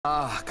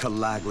Ah,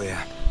 Calaglia.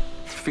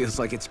 Feels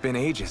like it's been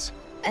ages.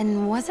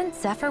 And wasn't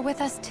Zephyr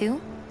with us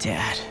too?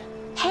 Dad.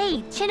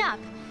 Hey, chin up.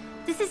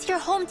 This is your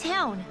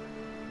hometown.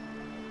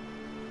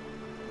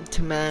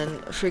 To man,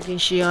 freaking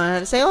Shion had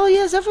to say, "Oh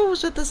yeah, Zephyr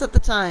was with us at the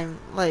time."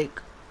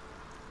 Like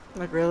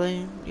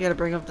really? You gotta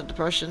bring up the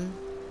depression?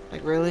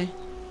 Like really?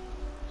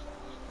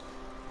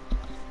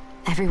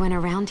 Everyone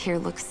around here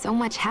looks so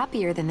much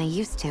happier than they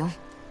used to.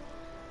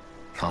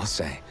 I'll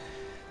say.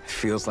 It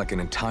feels like an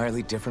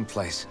entirely different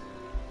place.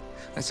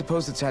 I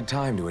suppose it's had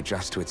time to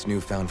adjust to its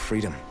newfound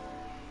freedom.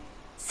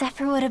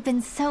 Zephyr would have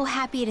been so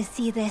happy to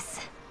see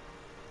this.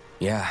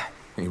 Yeah,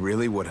 he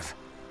really would have.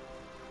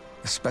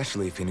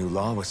 Especially if he knew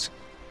Law was...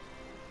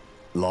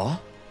 Law?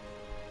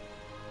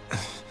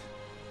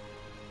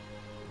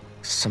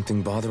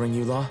 Something bothering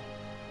you, Law?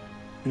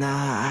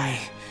 Nah,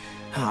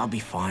 I'll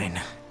be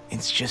fine.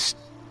 It's just,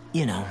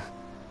 you know.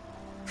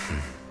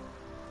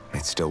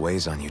 It still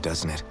weighs on you,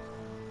 doesn't it?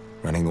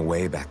 Running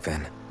away back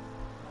then.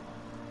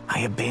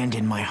 I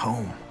abandoned my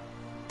home.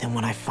 Then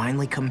when I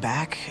finally come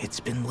back, it's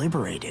been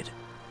liberated.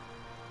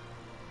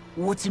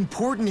 What's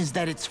important is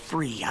that it's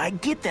free. I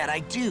get that,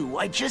 I do.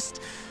 I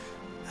just...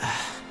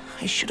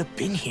 I should have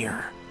been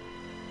here.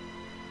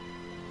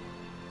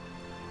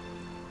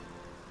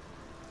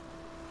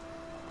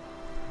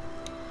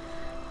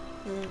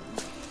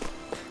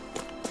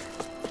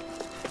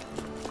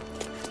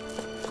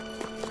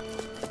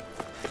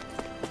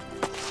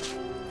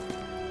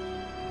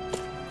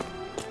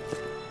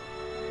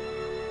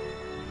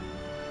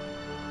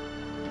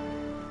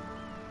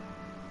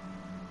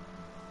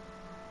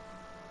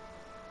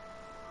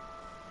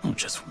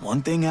 Just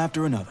one thing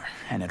after another,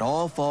 and it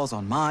all falls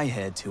on my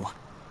head too.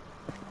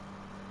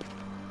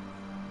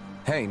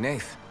 Hey,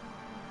 Nath.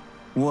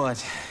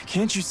 What?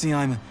 Can't you see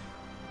I'm...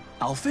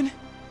 Alphen?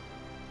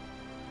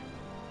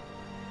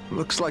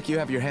 Looks like you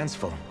have your hands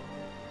full.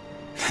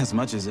 As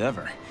much as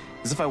ever.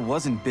 As if I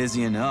wasn't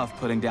busy enough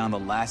putting down the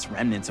last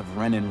remnants of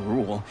Renan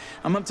rule,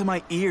 I'm up to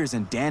my ears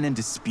in Danan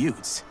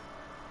disputes.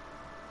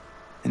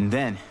 And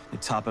then, to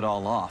top it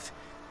all off,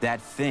 that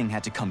thing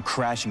had to come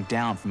crashing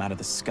down from out of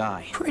the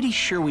sky. Pretty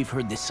sure we've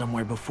heard this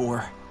somewhere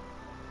before.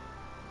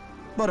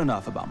 But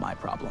enough about my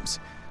problems.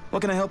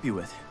 What can I help you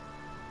with?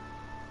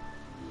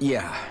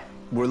 Yeah,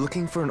 we're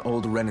looking for an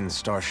old Renan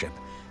starship.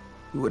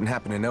 You wouldn't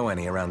happen to know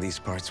any around these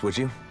parts, would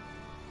you?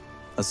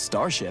 A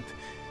starship?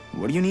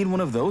 What do you need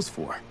one of those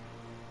for?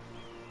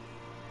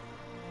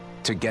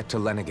 To get to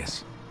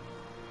Lenegis.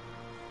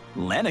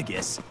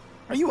 Lenegis?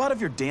 Are you out of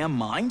your damn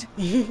mind?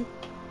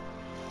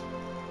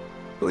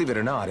 Believe it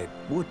or not, it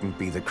wouldn't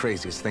be the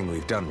craziest thing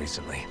we've done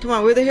recently. Come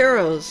on, we're the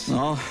heroes.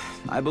 Oh,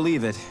 I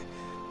believe it.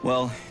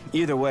 Well,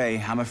 either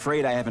way, I'm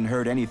afraid I haven't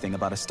heard anything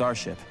about a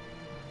starship.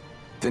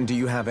 Then do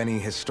you have any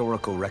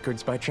historical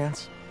records by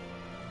chance?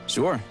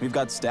 Sure, we've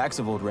got stacks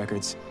of old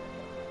records.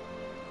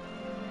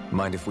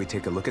 Mind if we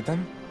take a look at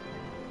them?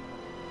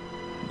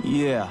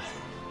 Yeah,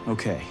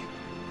 okay.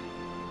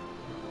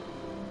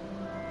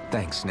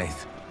 Thanks,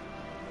 Nath.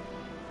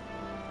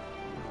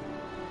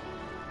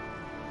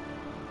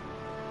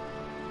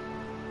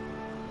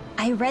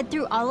 I read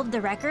through all of the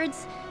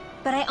records,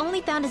 but I only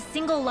found a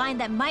single line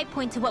that might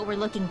point to what we're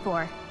looking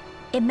for.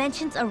 It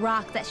mentions a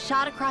rock that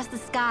shot across the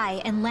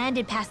sky and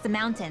landed past the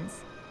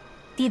mountains.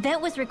 The event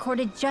was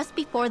recorded just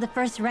before the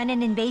first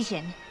Renan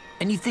invasion.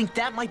 And you think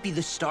that might be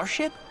the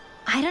starship?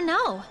 I don't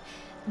know.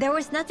 There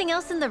was nothing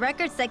else in the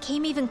records that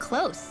came even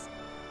close.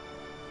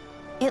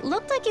 It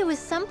looked like it was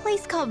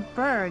someplace called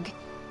Berg,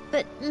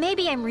 but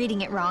maybe I'm reading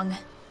it wrong.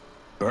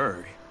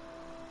 Berg?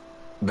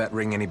 That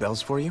ring any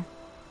bells for you?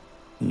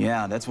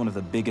 Yeah, that's one of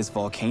the biggest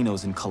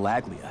volcanoes in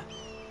Calaglia.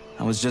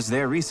 I was just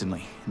there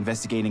recently,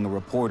 investigating a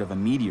report of a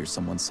meteor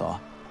someone saw.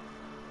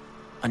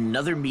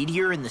 Another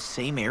meteor in the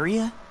same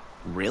area?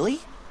 Really?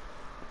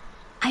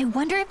 I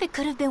wonder if it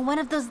could have been one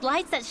of those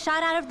lights that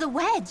shot out of the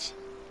wedge.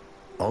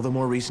 All the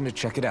more reason to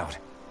check it out.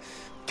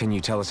 Can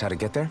you tell us how to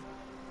get there?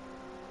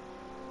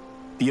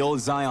 The old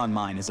Zion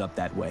mine is up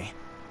that way.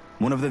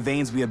 One of the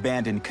veins we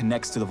abandoned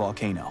connects to the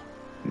volcano.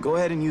 Go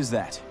ahead and use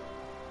that.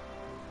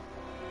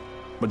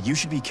 But you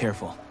should be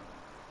careful.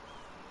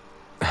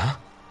 Huh?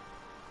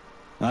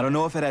 I don't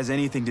know if it has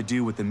anything to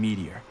do with the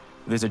meteor.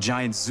 There's a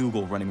giant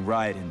Zoogle running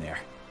riot in there.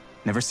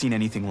 Never seen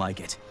anything like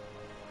it.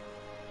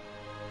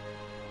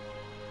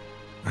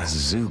 A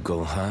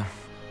Zoogle, huh?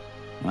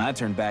 Well, I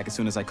turned back as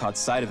soon as I caught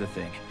sight of the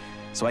thing,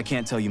 so I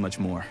can't tell you much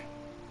more.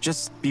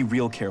 Just be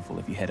real careful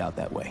if you head out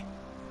that way.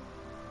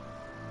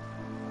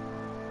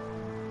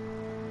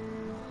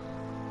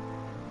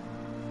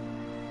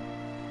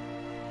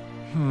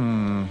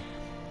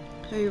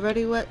 Are you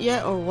ready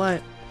yet or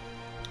what?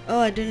 Oh,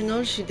 I didn't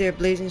notice you there,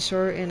 Blazing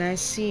Sword, and I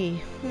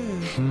see.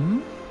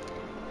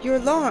 You're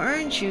Law,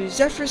 aren't you?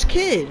 Zephyr's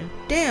kid.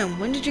 Damn,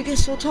 when did you get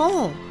so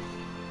tall?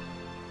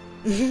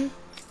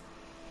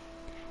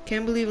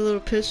 Can't believe a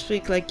little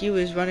pissfreak like you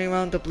is running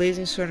around with the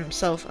Blazing Sword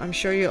himself. I'm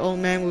sure your old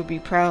man would be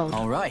proud.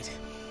 All right.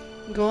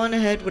 Go on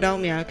ahead without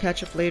me, I'll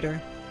catch up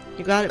later.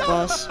 You got it,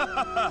 boss.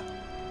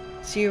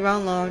 See you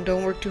around, Law, and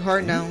don't work too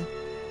hard now.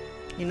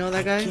 You know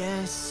that guy?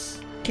 Yes.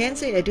 Can't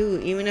say I do.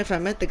 Even if I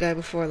met the guy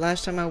before,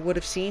 last time I would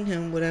have seen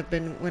him would have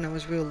been when I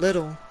was real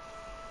little.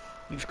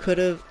 You could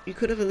have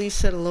at least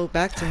said hello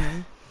back to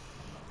him.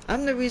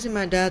 I'm the reason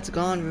my dad's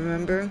gone,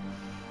 remember?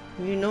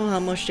 You know how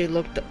much they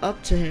looked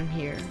up to him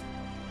here.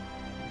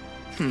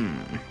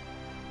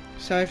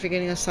 Sorry for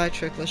getting a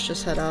sidetrack. Let's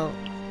just head out.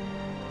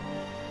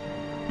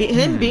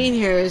 Him being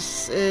here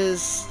is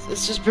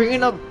just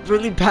bringing up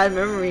really bad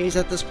memories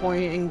at this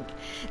point, and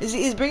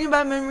he's bringing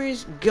back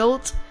memories,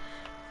 guilt,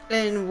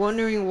 and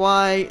wondering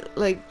why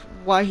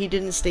he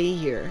didn't stay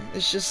here.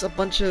 It's just a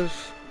bunch of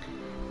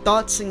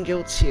thoughts and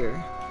guilts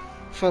here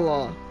for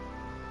Law.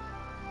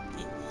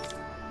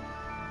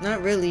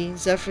 Not really.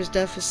 Zephyr's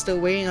death is still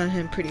weighing on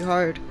him pretty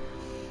hard.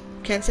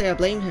 Can't say I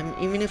blame him,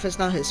 even if it's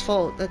not his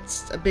fault.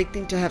 That's a big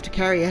thing to have to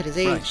carry at his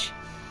age. Right.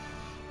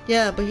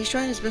 Yeah, but he's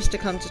trying his best to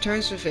come to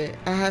terms with it.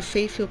 I have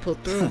faith he'll pull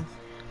through.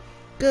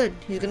 Good.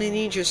 He's gonna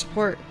need your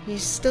support.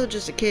 He's still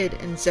just a kid,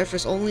 and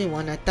Zephyr's only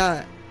one at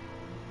that.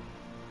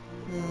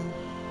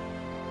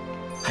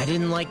 I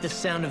didn't like the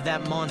sound of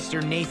that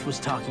monster Nath was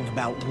talking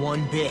about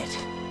one bit.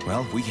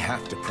 Well, we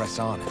have to press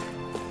on.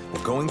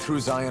 We're going through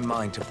Zion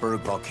Mine to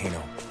Berg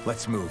Volcano.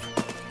 Let's move.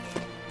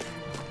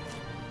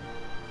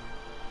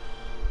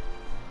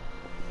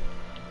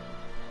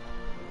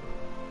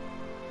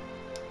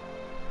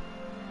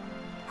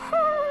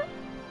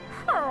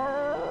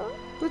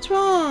 What's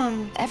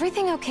wrong?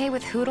 Everything okay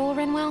with Hootle,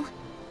 Rinwell?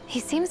 He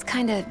seems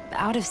kinda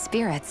out of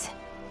spirits.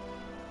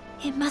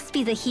 It must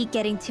be the heat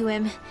getting to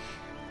him.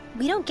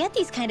 We don't get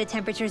these kind of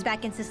temperatures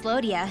back in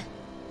Cislodia.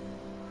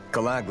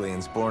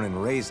 Galaglians born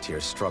and raised here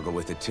struggle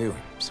with it too,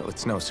 so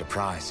it's no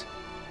surprise.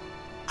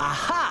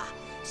 Aha!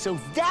 So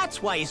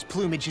that's why his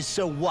plumage is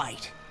so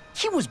white.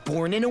 He was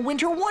born in a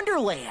winter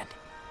wonderland.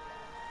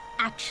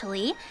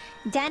 Actually,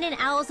 Dan and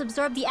owls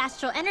absorb the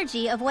astral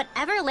energy of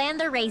whatever land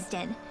they're raised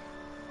in.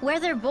 Where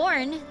they're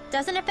born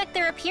doesn't affect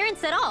their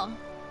appearance at all.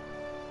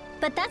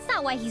 But that's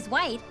not why he's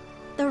white.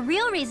 The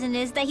real reason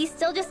is that he's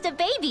still just a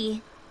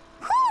baby.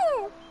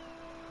 Whoo!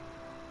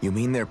 You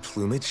mean their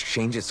plumage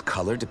changes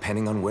color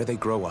depending on where they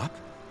grow up?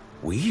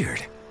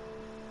 Weird.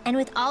 And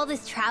with all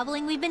this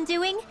traveling we've been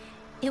doing,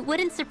 it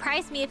wouldn't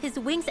surprise me if his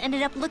wings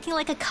ended up looking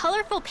like a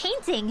colorful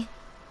painting.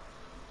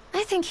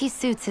 I think he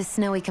suits his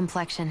snowy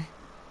complexion.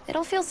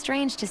 It'll feel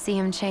strange to see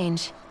him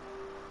change.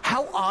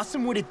 How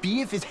awesome would it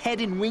be if his head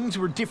and wings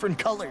were different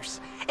colors?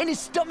 And his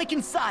stomach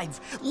and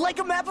sides, like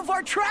a map of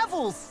our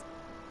travels!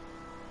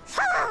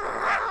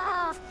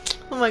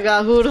 Oh my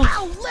god, Hootle.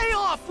 Ow, lay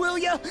off, will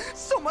ya?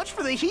 So much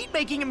for the heat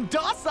making him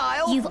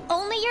docile! You've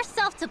only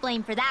yourself to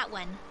blame for that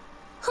one.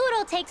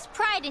 Hootle takes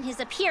pride in his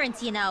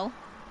appearance, you know.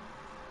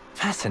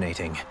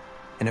 Fascinating.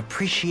 An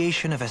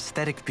appreciation of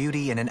aesthetic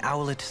beauty in an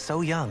owlet so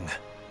young.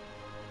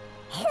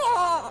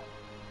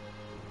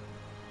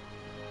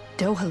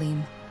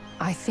 Dohalim,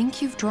 I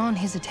think you've drawn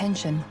his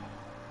attention.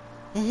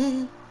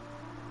 No,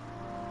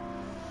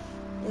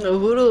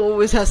 Hootle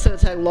always has to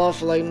attack Law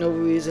for like no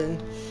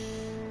reason.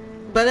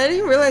 But I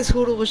didn't realize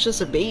Hootle was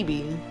just a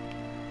baby.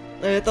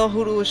 Like, I thought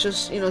Hootle was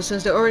just, you know,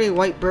 since there are already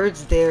white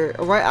birds there,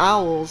 or white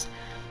owls,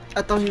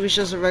 I thought he was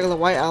just a regular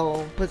white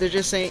owl. But they're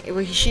just saying,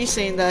 well, she's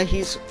saying that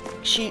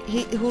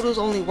Hootle's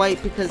only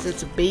white because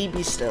it's a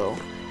baby still.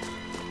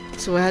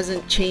 So it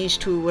hasn't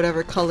changed to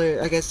whatever color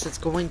I guess it's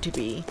going to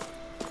be.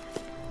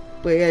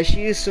 But yeah,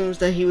 she assumes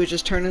that he would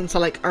just turn into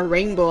like a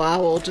rainbow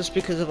owl just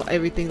because of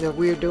everything that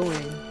we're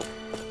doing.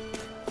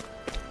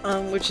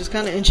 Which is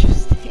kind of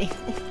interesting.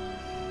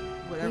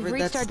 Whatever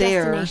that's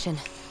there,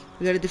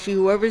 we gotta defeat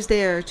whoever's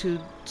there to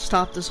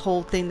stop this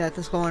whole thing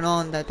that's going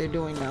on that they're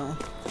doing now.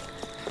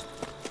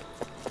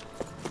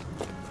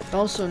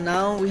 Also,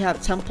 now we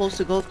have temples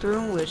to go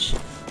through, which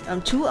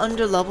I'm too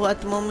under level at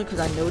the moment because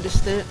I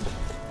noticed it.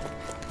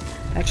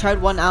 I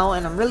tried one out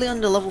and I'm really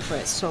under level for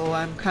it, so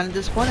I'm kind of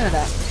disappointed at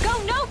that.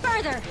 Go no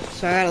further!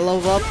 So I gotta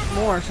level up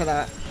more for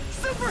that.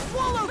 Super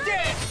Swallow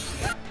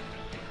Dance!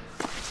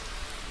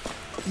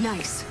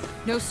 Nice.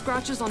 No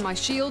scratches on my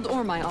shield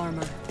or my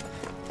armor.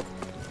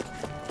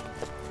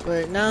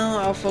 But now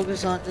our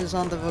focus is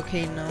on the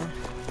volcano.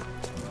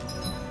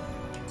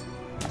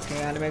 Okay,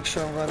 I gotta make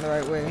sure I'm going the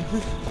right way.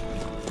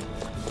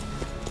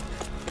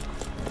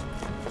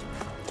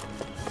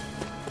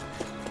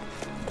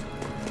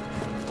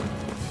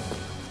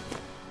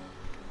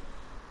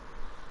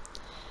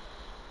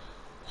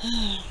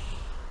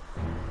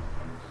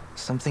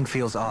 Something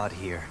feels odd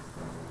here.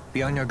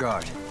 Be on your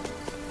guard.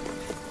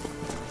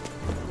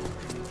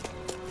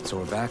 So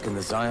we're back in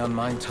the Zion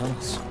Mine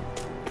tunnels.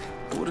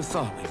 Who would have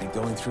thought we'd be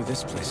going through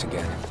this place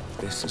again?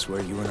 This is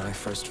where you and I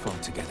first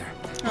fought together.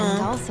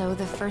 And also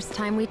the first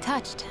time we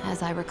touched,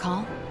 as I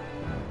recall.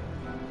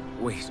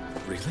 Wait,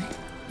 really?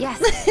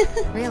 Yes,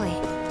 really.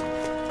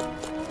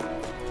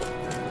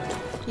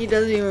 He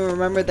doesn't even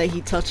remember that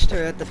he touched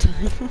her at the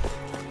time.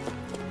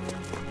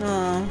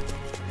 Aww.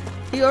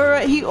 He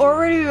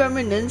already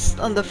reminisced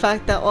on the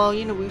fact that, well,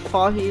 you know, we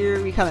fought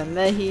here, we kind of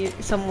met here,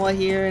 somewhat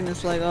here, and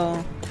it's like,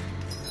 oh,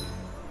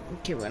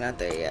 okay, we're not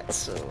there yet,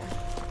 so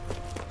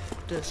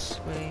this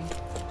way.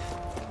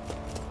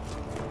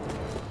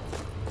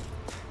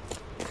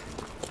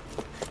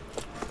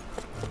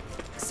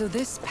 So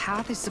this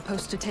path is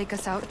supposed to take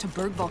us out to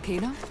Berg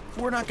Volcano?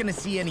 We're not gonna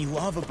see any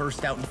lava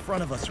burst out in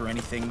front of us or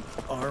anything,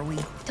 are we?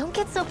 Don't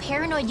get so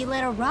paranoid you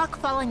let a rock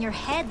fall on your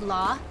head,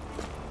 Law.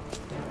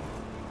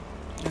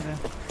 Okay.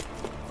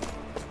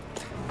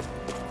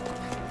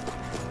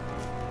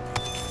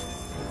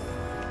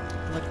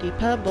 Lucky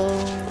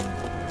pebble.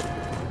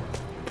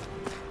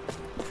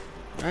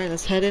 Alright,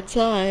 let's head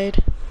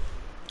inside.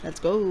 Let's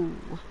go.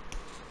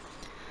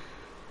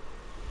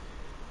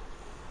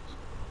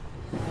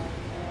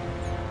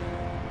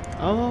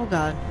 Oh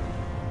god.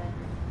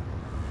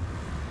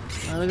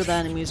 Oh, look at the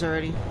enemies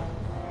already.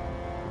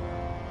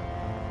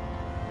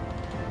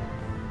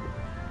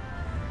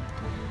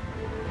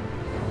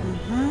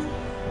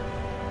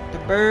 The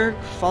Berg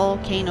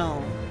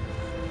Volcano.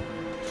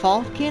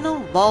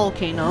 Volcano?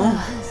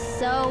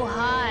 So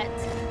hot.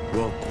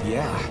 Well,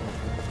 yeah.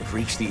 We've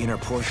reached the inner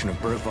portion of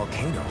Berg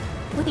Volcano.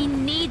 We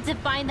need to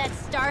find that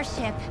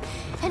starship.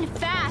 And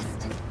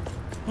fast.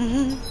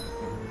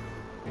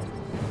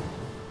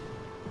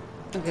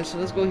 Okay, so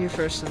let's go here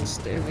first since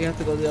we have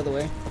to go the other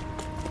way.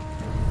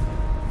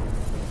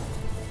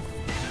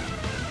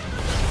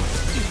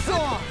 Here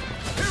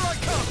I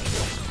come!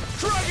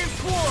 Dragon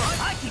Swarm!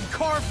 I can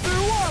carve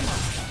through armor!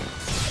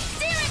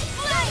 Searing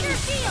Flame!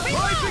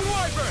 Rising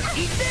Wyvern!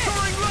 Eat this!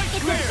 Soaring Light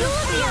It's a Spear!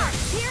 duel here!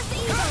 Here's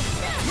the evil!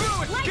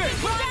 No escape!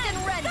 Primed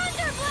and ready!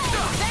 Thunderblade!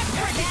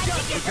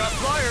 We got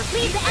flyers!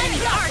 Leave the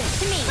enemy artist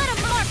to me! Let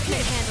him mark me!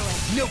 Handle it!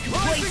 No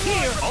complaints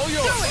here! All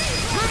yours!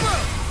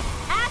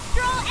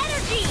 Astral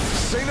Energy!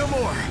 Say no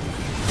more!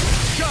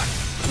 Shot!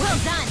 Well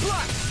done!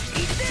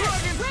 Eat this!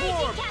 Dragon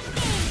Swarm!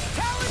 Cascade!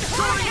 Talon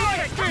Soaring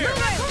Light Spear!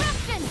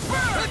 Corruption!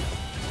 Burn!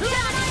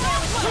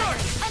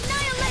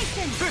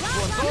 Annihilation! This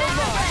one's all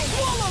mine!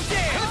 Swallow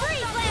Dance!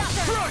 Freeze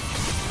Lancer! Crush!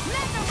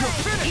 You're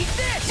finished! Eat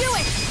this! Do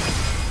it!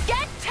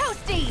 Get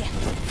toasty!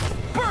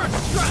 Burn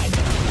Strike!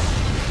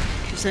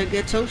 She said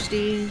get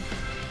toasty.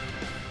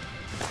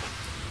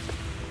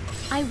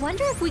 I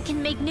wonder if we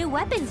can make new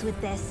weapons with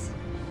this.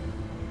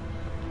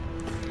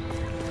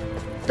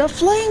 The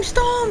flame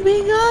stone,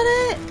 we got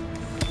it!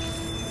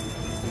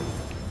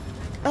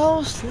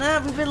 Oh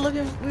snap, we've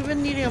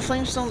been needing a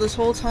flame stone this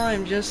whole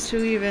time just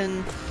to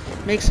even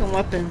make some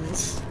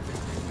weapons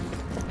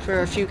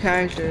for a few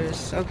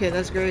characters. Okay,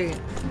 that's great.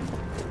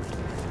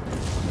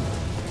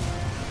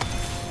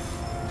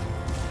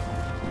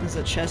 There's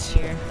a chest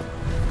here.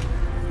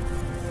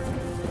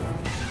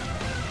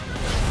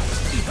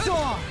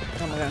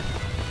 Oh my god.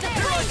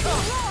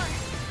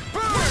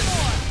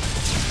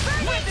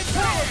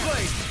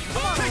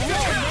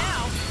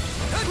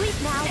 Sleep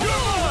now.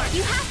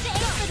 You have to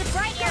aim for the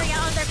bright area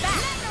on their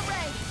back.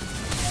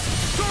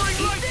 Soaring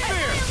Light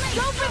Spear!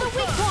 Go for the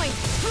weak point.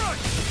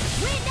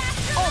 Wind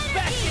Astral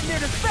Energy. Their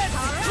defense!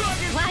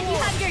 Glad you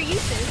have your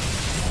uses.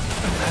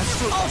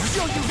 I'll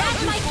show you how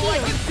That's my useful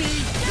I cue. can be!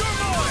 You're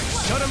mine!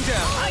 Shut him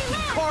down! I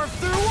can carve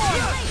through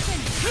armor!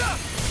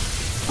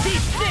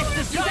 These sticks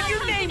has got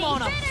your name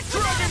on them!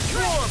 Dragon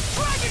Swarm!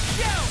 Dragon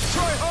Shell!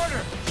 Try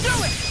harder! Do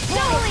it!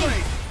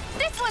 Doubling.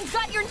 This one's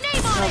got your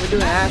name on Oh, it. we're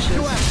doing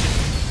ashes.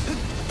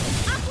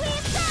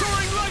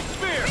 Soaring Light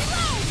Spear!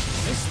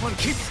 This one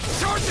keeps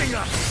charging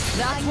us!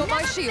 That's what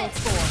my shield's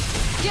for.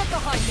 Get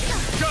behind me.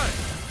 Got it!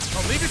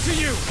 I'll leave it to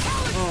you!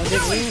 Oh,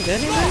 did we even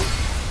get it?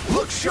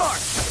 Look sharp!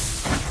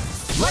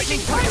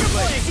 Lightning Tiger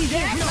Blade!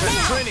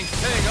 That training's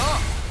paying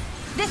off!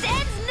 This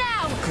ends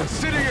now.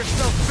 Consider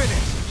yourself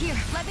finished! Here,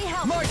 let me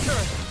help. My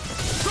turn!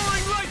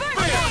 Soaring Light First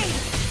Spear! aid.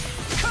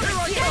 Here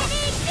I come!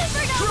 Shining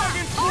Supernova.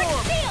 Dragon Or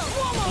Swarm! Steel.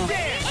 Swallow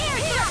Dance! Air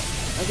thrust.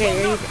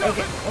 Okay,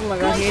 okay. Oh my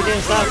god, he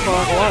didn't stop for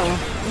a while.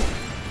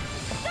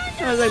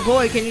 I was like,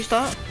 boy, can you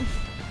stop?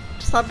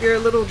 Stop your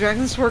little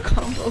dragon sword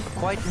combo.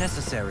 Quite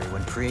necessary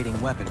when creating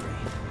weaponry.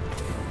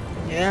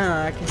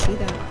 Yeah, I can see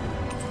that.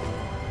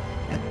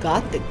 A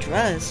gothic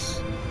dress.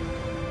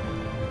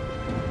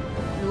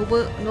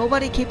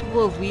 Nobody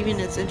capable of weaving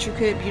its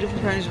intricate, beautiful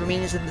patterns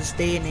remains in this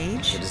day and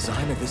age. The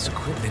design of this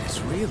equipment is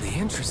really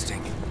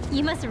interesting.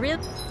 You must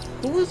really.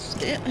 Who was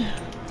it?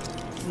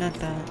 Not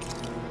that.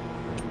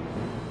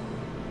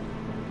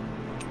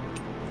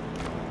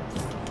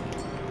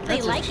 They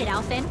like it,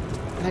 Alphin.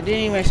 I didn't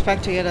even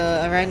expect to get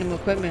a random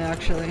equipment,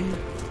 actually.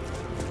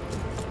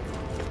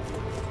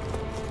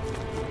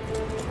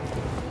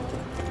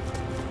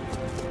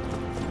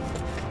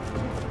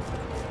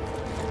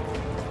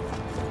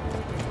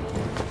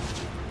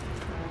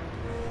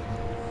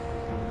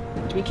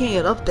 We can't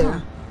get up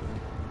there.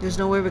 There's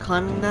no way we're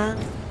climbing that.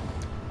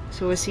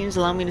 So it seems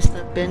allow me to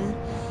step in.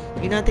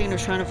 You're not thinking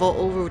of trying to vault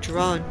over with your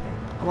rod.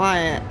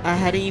 Why? I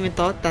hadn't even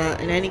thought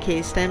that. In any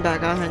case, stand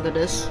back, I'll handle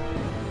this.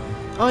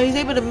 Oh, he's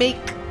able to make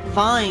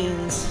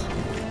vines.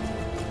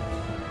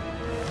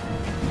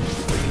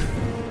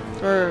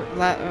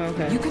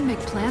 Okay. You can make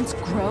plants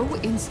grow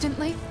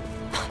instantly?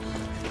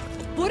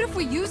 What if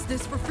we use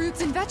this for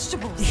fruits and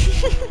vegetables?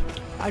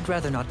 I'd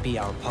rather not be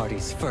our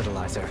party's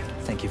fertilizer.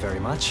 Thank you very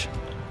much.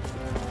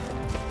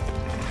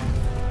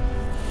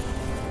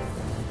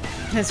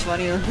 That's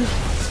funny.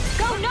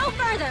 Go no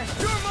further.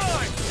 You're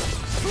mine!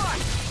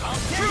 Slash! I'll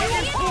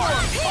take it!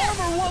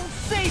 Armor won't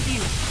save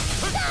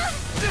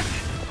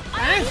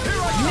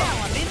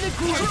Now I'm in the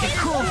groove. It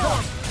cools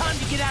off. Time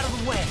to get out of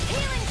the way.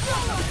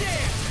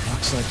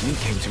 Looks like you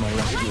came to my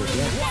rescue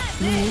again.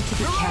 You need to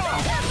be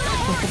careful.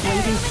 With the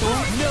blazing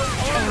sword,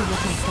 and with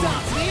my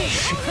sword.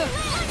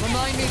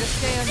 Remind me to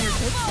stay on your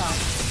good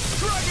side.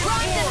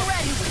 Primed and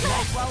ready.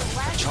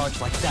 A charge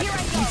like that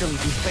could easily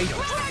be fatal.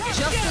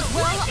 Just as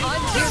well,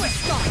 I'm here to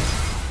stop.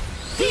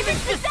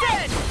 Demons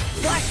descend.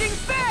 Flashing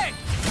fang.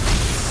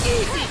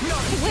 Easy.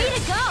 Way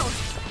to go.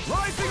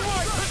 Rising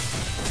light.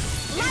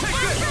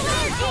 Astral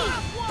energy.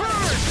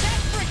 Burn. That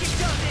frickin'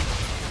 does it.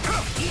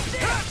 Eat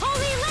this.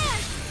 Holy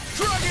land.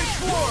 Dragon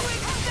swarm.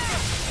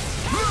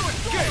 Blue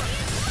escape.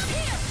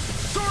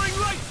 Soaring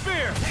light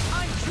sphere.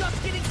 I'm just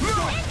getting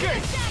blue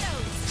escape.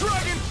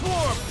 Dragon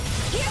swarm.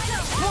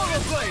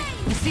 Swallow blade.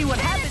 You see what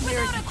happened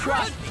there is you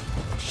crushed me.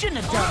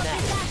 Shouldn't have done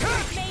that.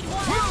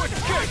 Blue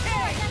escape.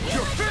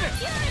 You're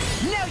finished.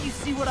 Now you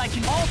see what I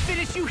can. I'll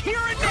finish you here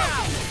and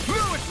now.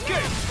 Blue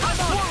escape.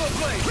 Swallow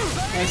blade.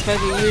 I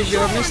expect you to use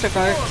your Mystic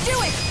Art.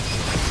 Do it.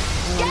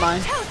 Never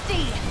mind.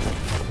 Toasty.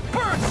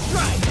 Burn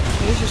strike.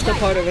 This is still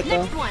part of it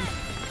though. Next one.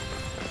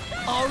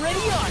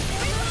 Already on.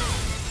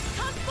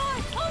 Come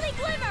forth, holy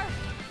glimmer.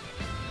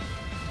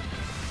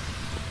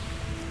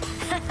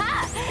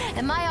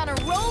 Am I on a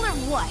roll or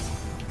what?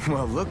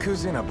 Well, look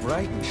who's in a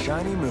bright and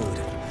shiny mood.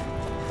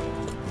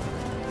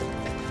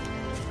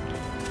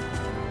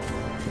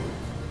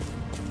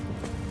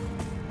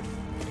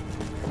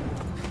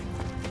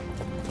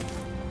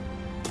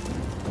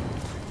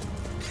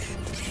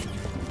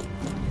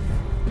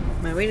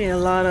 Man, we need a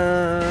lot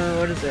of...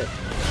 what is it?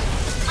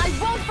 I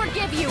won't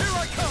forgive you.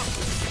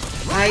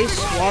 Ice,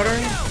 water?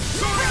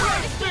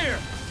 Soaring spear.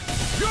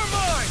 You're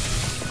mine.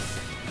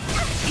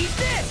 Eat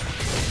this.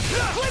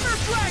 Glimmer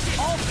dragon.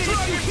 I'll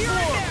finish you here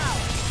and now.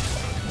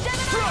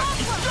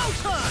 It's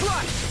showtime.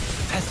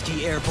 Pesky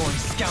airborne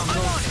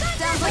scoundrel.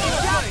 Sounds like a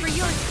job for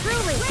yours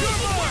truly. You're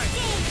mine.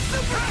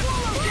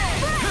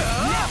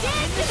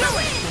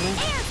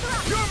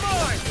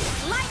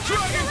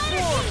 Dragon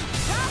swarm.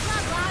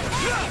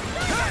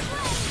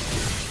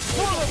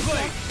 Swallow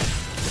blade.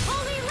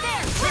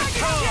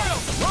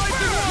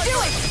 Do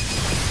it!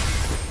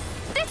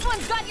 This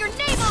one's got your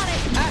name on it!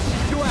 Action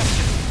to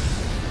action.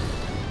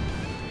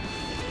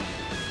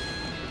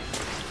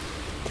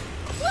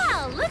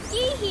 Well,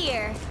 looky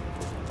here.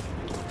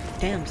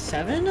 Damn,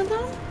 7 of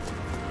them?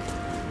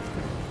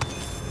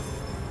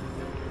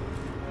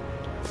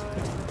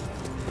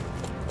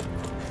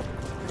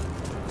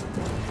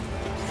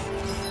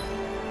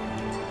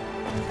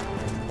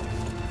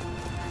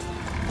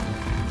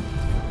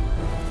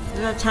 We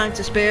got time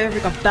to spare. We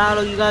can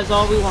battle you guys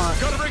all we want.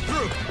 Gotta break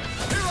through.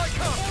 Here I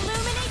come.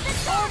 Illuminate the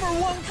Armor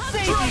won't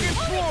save you.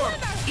 Swarm.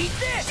 Eat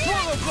this.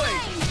 Swallow blade.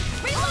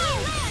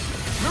 Reload!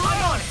 You're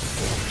on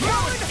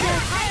it.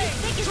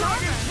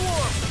 Dragon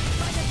swarm.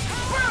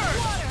 Burn.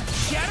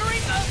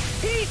 Shattering the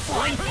peace.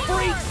 Flying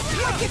freaks.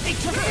 Look at they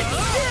took it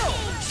still.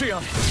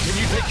 Xion, can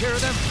you take care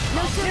of them?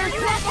 No sooner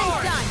said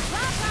than done.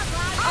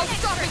 I'll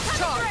stop its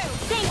charge.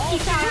 Thanks,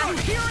 Kitara.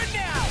 Here and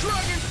now.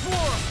 Dragon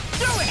swarm.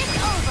 Do it! It's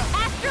over!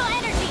 Astral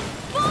energy!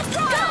 Full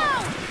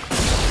throttle!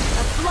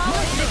 A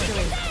flawless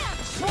victory.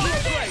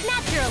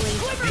 Naturally.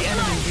 The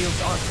enemy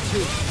wields arc too.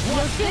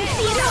 You'll soon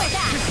see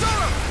that.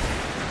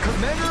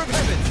 Commander of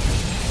Heaven!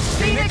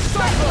 Phoenix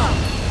Cyclone.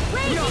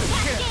 Raging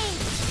cascade!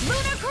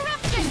 Lunar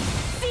corruption!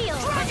 Seal!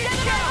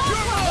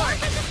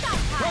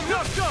 I'm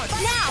not done.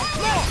 Now!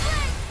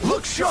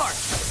 Look sharp.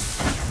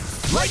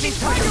 Lightning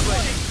Tiger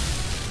Blade.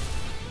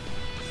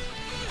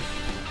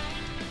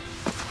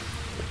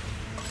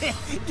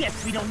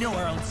 Guess we don't know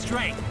our own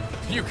strength.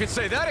 You could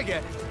say that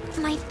again.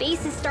 My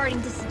face is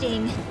starting to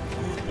sting.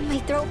 And my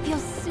throat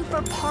feels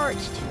super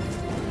parched.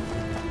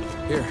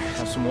 Here,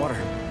 have some water.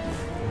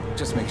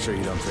 Just make sure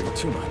you don't drink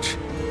too much.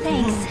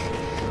 Thanks.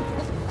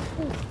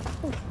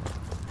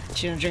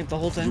 She didn't drink the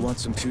whole You thing. want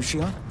some too,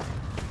 Xion?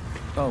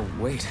 Oh,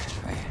 wait.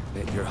 I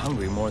bet you're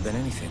hungry more than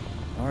anything,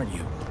 aren't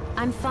you?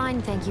 I'm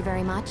fine, thank you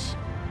very much.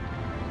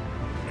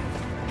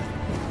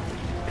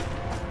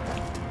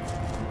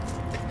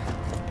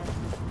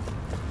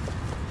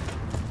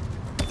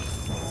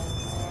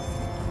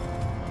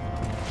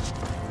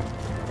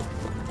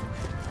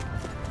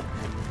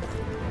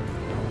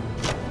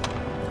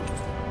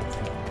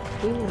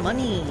 Ooh,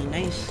 money.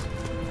 Nice.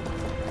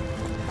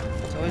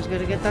 It's always good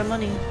to get that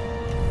money.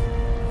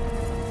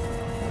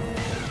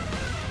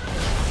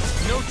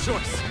 No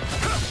choice.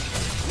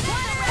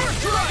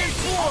 Dragon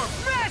swarm.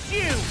 Smash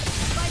you.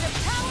 By the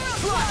power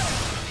of water!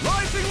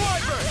 Rising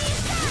Wyvern.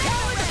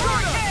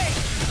 Hurricane.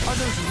 Are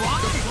those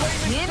rocks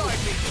flaming inside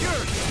me?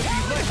 Yours. Be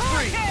let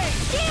free.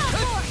 Steel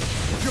force!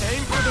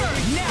 Aim for the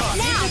weak spot.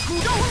 Now!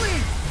 Go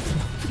in.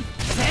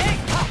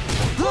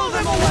 Blow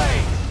them away.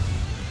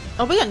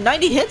 Oh, we got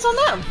 90 hits on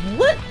that?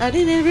 What? I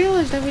didn't even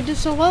realize that we did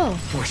so well.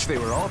 Wish they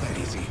were all that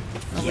easy.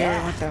 Oh, we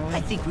already went that way.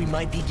 I think we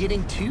might be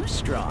getting too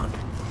strong.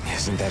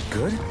 Isn't that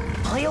good?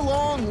 Play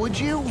along, would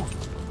you?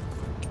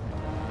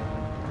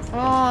 Oh,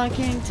 I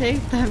can't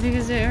take that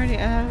because I already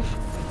have.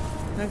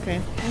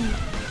 Okay.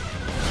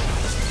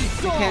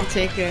 I can't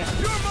take it.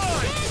 You're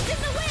mine.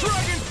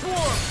 Dragon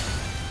Swarm!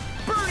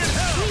 Burn in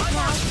hell!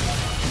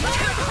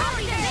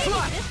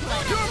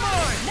 You're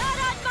mine! Not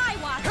on my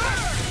watch!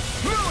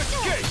 No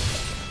escape!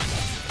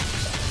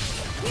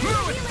 No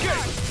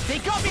escape! They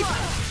got me!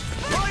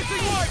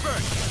 Rising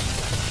Wyvern!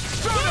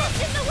 Stunner!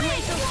 In the way!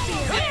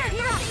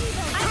 Here!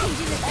 I can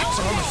do this. It's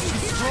almost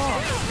too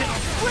strong!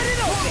 Split it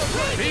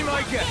open! Be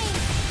my guest!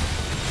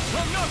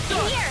 I'm not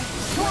done! Here!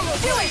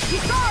 Do it,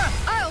 Kisara!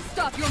 I'll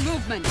stop your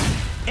movement.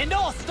 And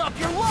I'll stop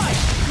your life!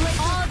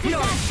 All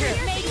disasters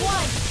made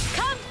one!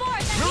 Come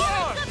forth and You're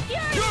hear on! the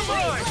fury You're of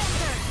mine!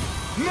 Blazer!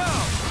 Now!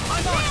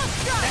 I'm on!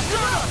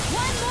 Hailstorm!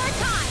 One more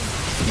time!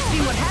 You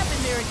see what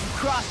happened there as you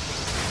crossed me?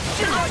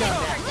 Shouldn't have done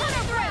that.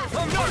 Lunar breath!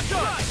 I'm not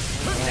done!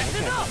 That's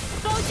enough!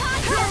 Photon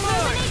to You're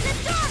mine! illuminate the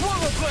storm!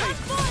 Swallow blade!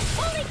 Come forth,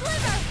 holy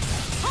glimmer!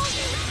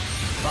 Holy...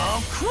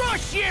 I'll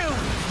crush you!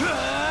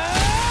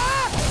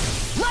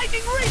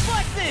 Lightning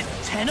reflexes!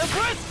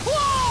 Tenebrous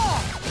claw!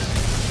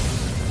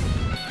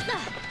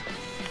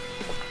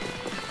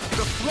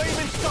 The flame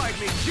inside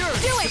me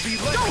yearns Do it! to be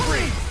let Go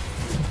free!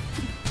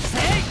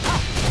 Hey!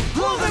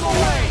 Blow them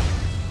away!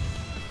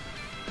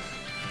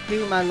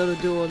 Look at my little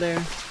duel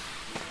there.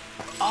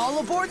 All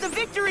aboard the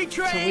victory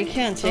So we train!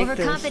 can't take this.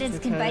 Overconfidence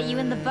can bite you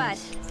in the butt.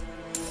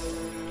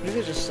 We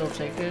could just still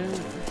take it.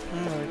 I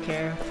don't really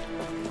care.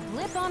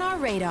 Blip on our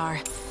radar.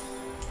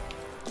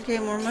 Okay,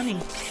 more money.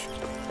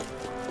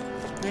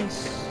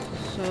 Nice.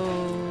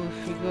 So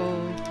if we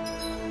go...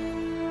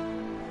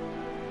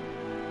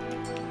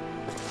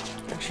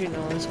 Actually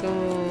no, let's go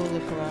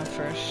look around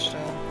first. So.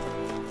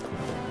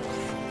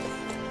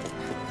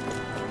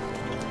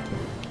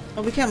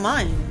 Oh, we can't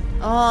mine.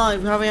 Oh,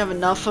 we probably have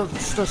enough of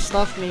the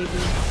stuff maybe.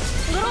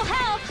 Little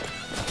help!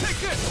 Take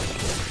this!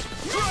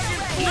 Dragon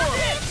Nothing Swarm!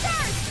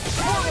 first!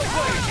 Swallow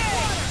blade!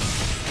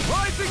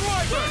 Rising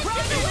Wyvern!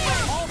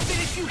 I'll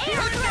finish you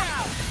here and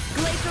now!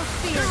 Glacial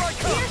spear! Here I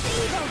come! Here's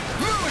evil!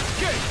 No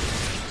escape!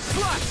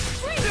 Slash!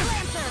 Freeze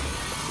Lancer!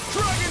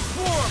 Dragon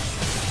Swarm!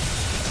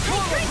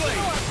 Swallow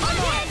blade! I'm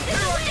on!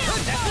 Here I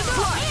come!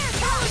 Slash!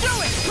 Do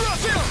it!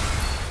 Crush him!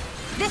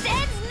 This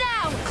ends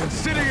now!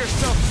 Consider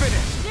yourself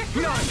finished!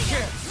 Not a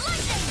chance!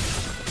 Lightning!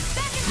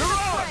 Back into the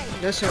Mirage!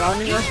 fray! They're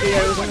surrounding us, but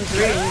yeah, it was only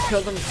 3 and we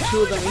killed them,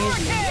 2 of them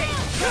easy.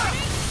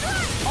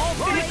 I'll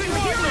finish you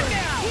here and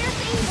now! Here's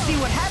You evil! see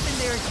what happened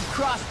there as you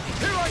crossed me?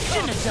 Here I come!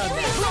 Shouldn't have done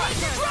that!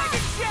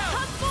 Dragon Shout!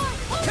 Come forth,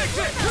 holy Take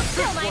this!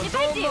 glimmer! Don't mind if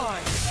I all do!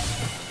 mine!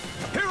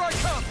 Here I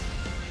come!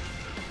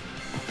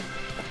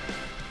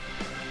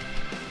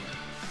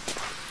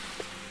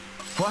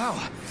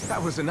 Wow,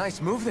 that was a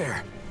nice move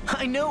there.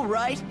 I know,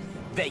 right?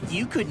 Bet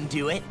you couldn't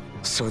do it.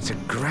 So it's a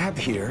grab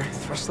here,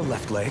 thrust the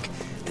left leg,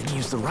 then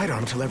use the right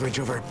arm to leverage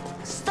over...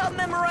 Stop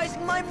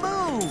memorizing my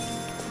move!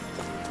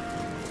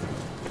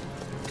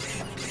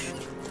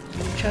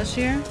 Any chest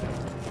here?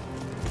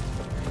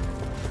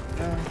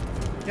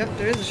 Yep,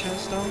 there is a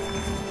chest though.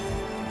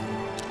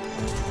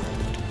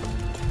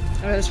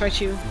 Alright, let's fight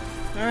you.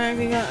 Alright,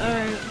 we got,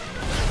 alright.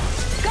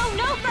 Go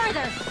no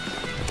further!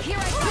 Here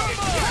I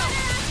come!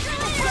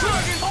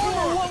 Dragon Armor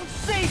Swarm! won't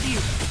save you!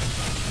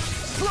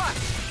 Slash!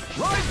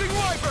 Rising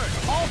Wyvern!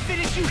 I'll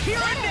finish you here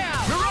and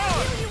now!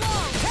 Mirage! You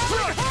won't!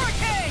 Howling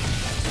Hurricane!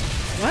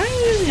 Why are you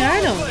using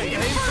items? Blade,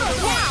 aim for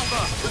the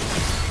lava!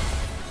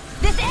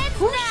 This ends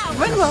now!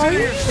 What? Are you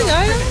using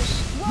items?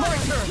 My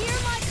turn! Hear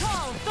my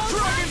call!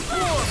 Dragon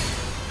Swarm!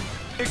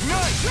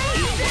 Ignite!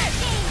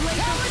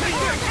 Take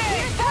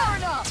this! Far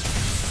enough!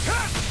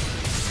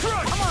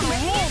 Crush! I'm on a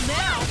roll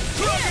now!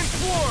 Dragon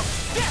Swarm!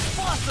 Death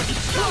Blossom!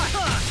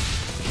 Showtime!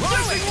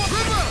 Rising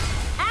River!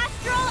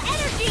 Astral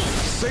energy!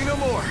 Say no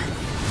more!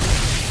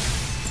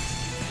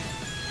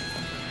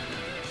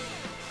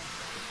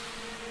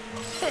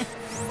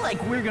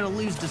 Like we're gonna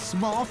lose to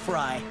Small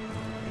Fry.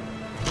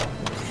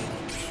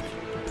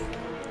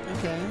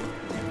 Okay.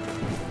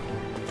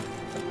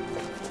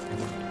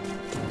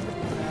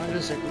 I'll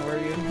just ignore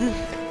you.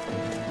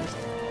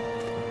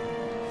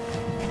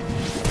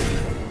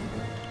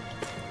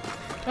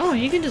 Oh,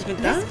 you can just make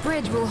that? This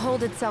bridge will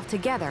hold itself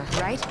together,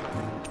 right?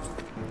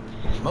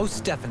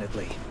 Most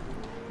definitely.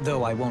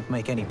 Though I won't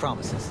make any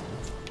promises.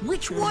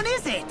 Which one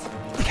is it?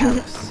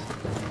 Callous.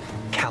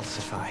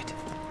 Calcified.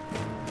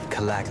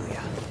 Calaglia.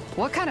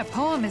 What kind of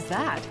poem is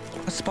that?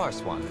 A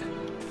sparse one.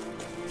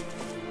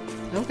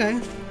 Okay.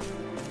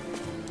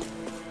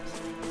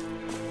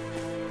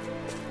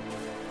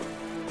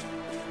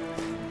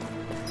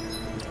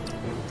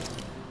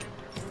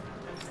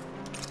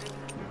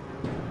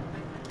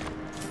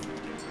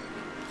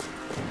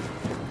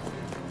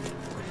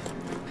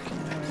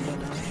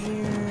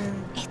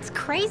 It's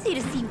crazy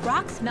to see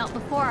rocks melt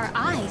before our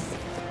eyes.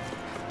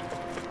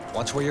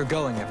 Watch where you're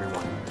going,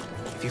 everyone.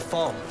 If you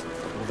fall,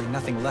 there will be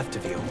nothing left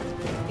of you.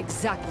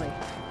 Exactly.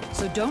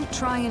 So don't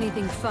try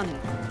anything funny.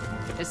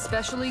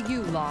 Especially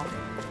you, Law.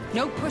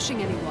 No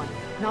pushing anyone,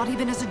 not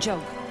even as a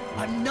joke.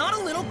 I'm not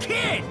a little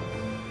kid!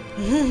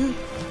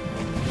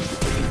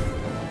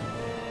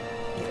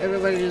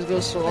 Everybody just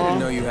goes so I didn't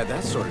know long. you had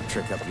that sort of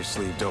trick up your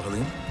sleeve,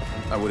 Dohalim.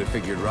 I would have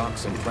figured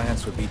rocks and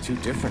plants would be too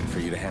different for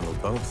you to handle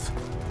both.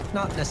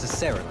 Not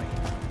necessarily.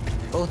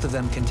 Both of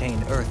them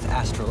contain Earth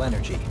astral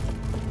energy.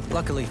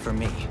 Luckily for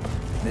me,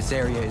 this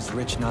area is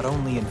rich not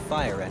only in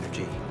fire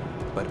energy,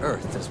 but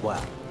Earth as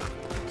well.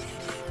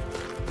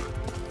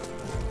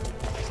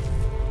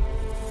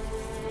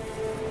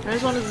 I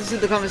just wanted to see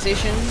the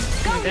conversation.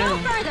 Go no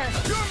further!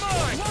 You're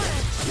mine!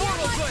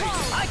 Normal blade!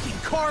 I can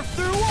carve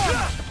through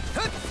armor!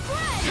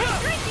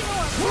 Drinking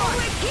orb!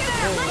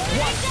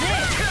 What's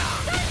this?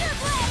 Thunder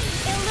blade!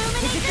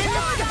 Illuminate the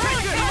dark!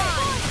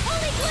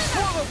 Holy glimmer!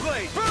 Normal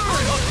blade! Burn!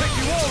 I'll take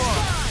you all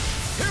on!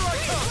 Here I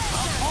come!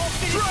 I'll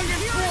finish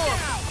Dragon Swarm!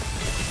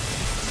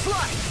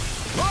 Slash!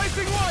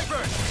 Rising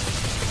Wyvern!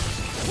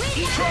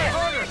 Try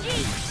harder!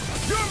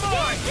 You're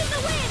mine! Dance in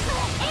the wind!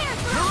 Air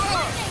throw!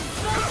 Lightning!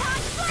 Photon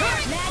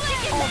fire!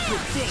 Magic and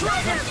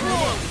Dragon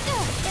Swarm!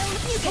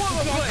 You get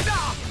Normal the blade!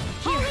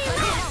 Holy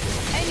wind!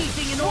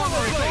 Anything in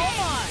armor is all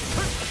mine!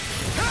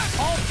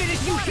 I'll finish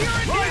you here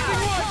and now!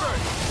 Rising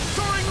Wyvern!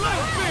 Soaring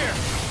Light Spear!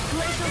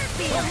 Glacial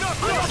spear! I'm not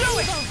done! Do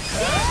it!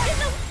 Dance in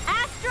the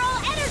astral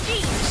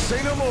energy! Say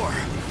no more!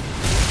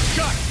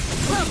 Got it!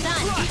 Well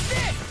done! Eat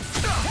this!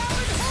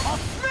 I'll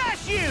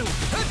smash you!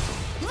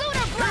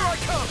 Lunar Here I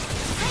blast! come!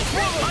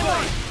 Dragon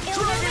Blade!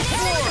 Dragon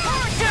Swarm!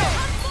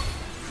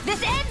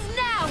 This ends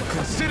now!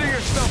 Consider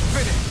yourself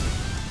finished!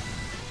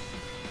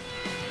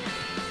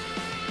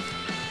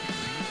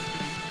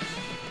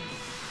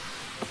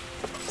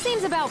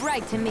 Seems about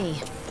right to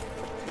me.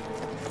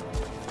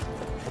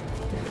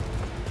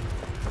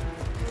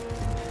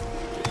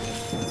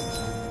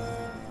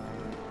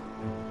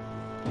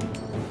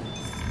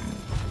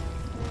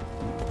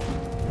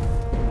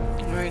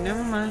 Alright,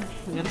 never mind.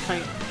 We gotta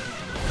fight.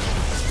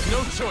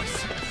 No choice!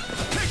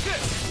 Take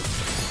this!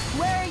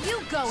 Where are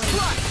you going?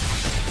 Slash!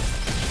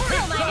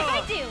 Don't mind if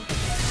I do!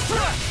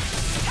 Slash!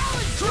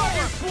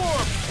 Dragon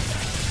Swarm!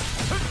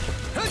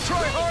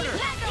 Try harder!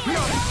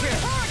 No, you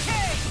can't!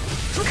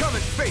 Come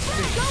and face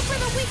me! Go for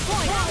the weak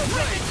point!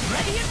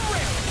 Ready and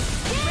ready!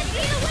 Dance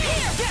in the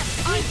wind!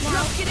 I'm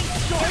just getting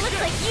It started!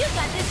 looks like you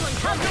got this one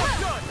covered!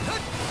 Done!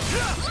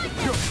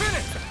 You're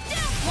finished!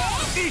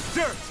 Eat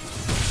dirt!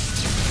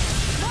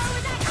 More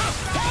with that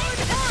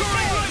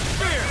Soaring Light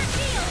Spear!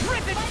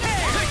 Rip it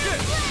Take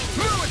this!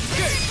 No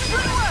escape!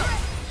 Run out!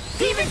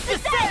 Demons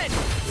descend!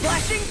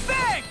 Flashing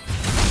Bang!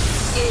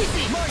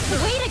 Easy!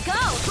 Way to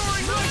go!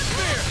 Soaring Light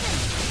Spear!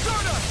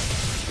 Stardust!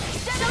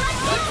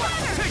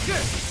 Take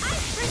this!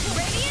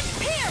 Radiant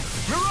Pierce!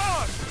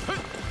 Mirage!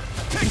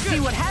 Take this! See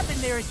what happened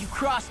there as you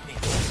crossed me.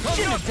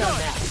 Shouldn't have done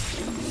that.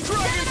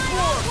 Dragon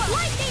Swarm!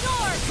 Lightning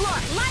Orb!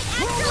 Flash! Light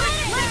Astral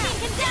Energy! Lightning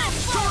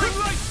Condense! Soaring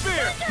Light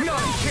Spear! No,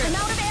 you can't!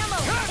 I'm out of ammo!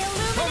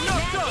 I'm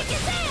not done!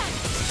 Illuminate Magic and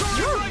Soaring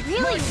You're Light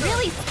really, Spear!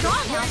 really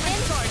strong, Elfin!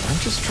 I'm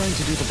just trying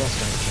to do the best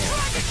I can.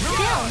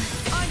 Still,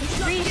 it's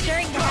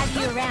reassuring to have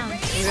you around.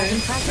 As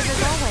impressive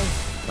as always.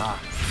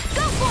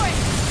 Go for it!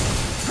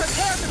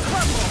 Prepare to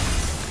crumble.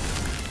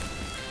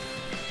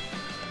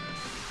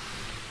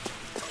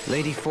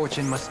 Lady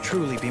Fortune must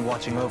truly be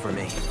watching over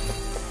me.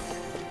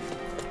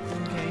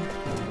 Okay.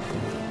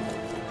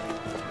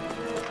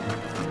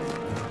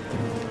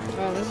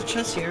 Oh, there's a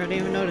chest here. I didn't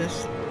even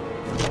notice.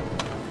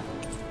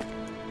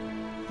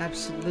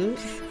 Absolute.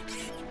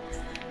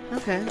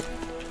 Okay.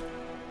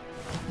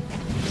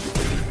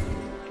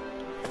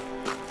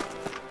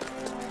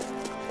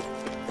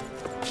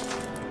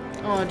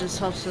 Oh, it just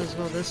helps us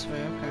go this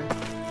way. Okay.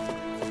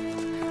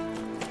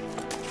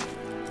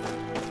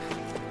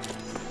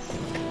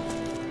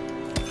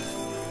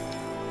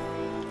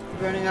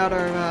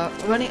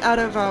 Running out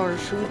of our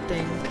food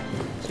thing,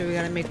 so we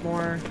gotta make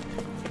more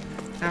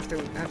after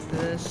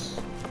this.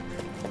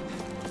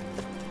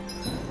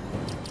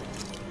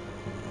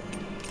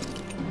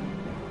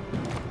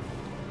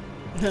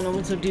 And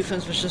offensive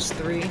defense was just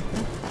 3.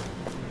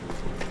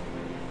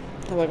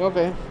 I'm like,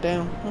 okay,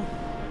 damn.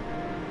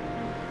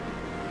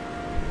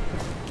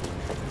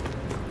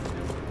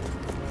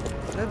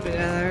 That'd be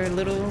our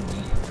little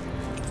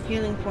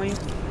healing point.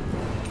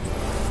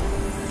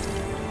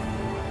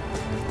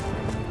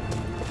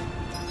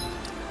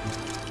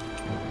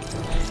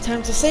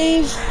 Time to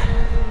save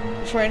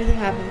before anything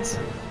happens.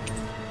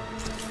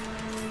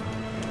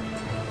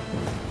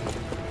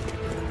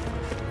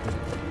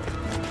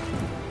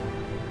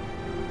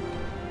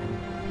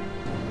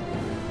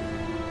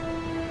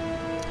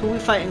 Who are we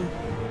fighting?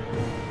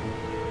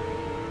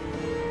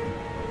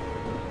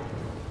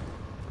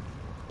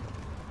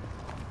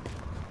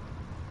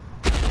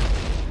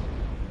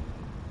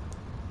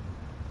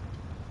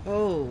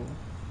 Oh.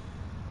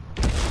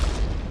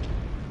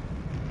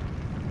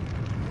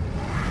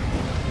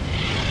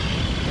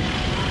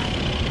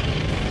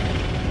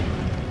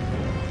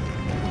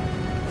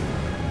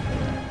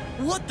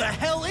 What the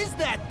hell is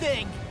that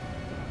thing?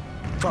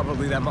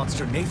 Probably that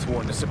monster Nath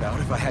warned us about,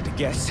 if I had to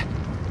guess.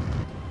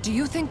 Do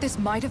you think this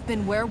might have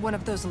been where one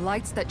of those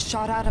lights that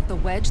shot out of the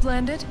wedge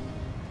landed?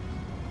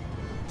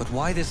 But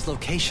why this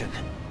location?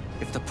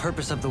 If the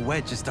purpose of the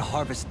wedge is to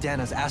harvest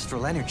Dana's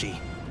astral energy.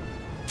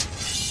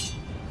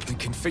 We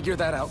can figure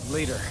that out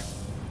later.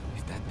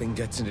 If that thing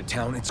gets into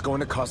town, it's going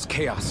to cause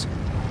chaos.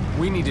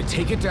 We need to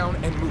take it down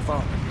and move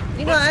on.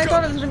 You know, I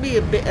thought it was gonna be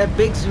a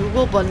big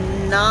Zoogle, but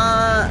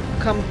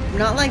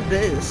not like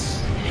this.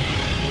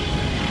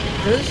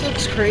 This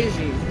looks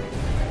crazy.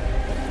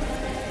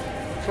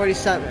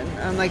 47.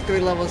 I'm like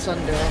 3 levels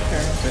under.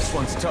 Okay. This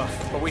one's tough,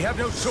 but we have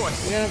no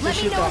choice. We're gonna have to Let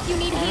me shoot know that if you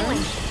need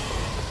healing.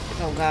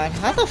 Oh god,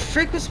 how the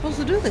frick was supposed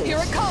to do this? Here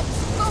it comes!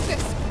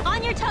 Focus!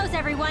 On your toes,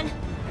 everyone.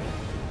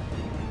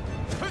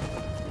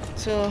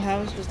 So how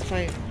are we supposed to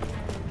fight?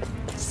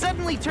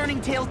 Suddenly turning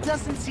tail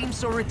doesn't seem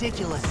so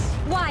ridiculous.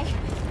 Why?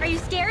 Are you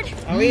scared?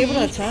 Are we able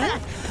to attack?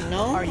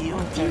 No? Are you?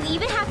 Do you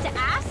even have to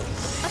ask?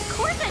 Of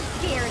course I'm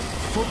scared.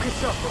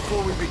 Focus up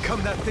before we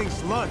become that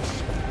thing's lunch.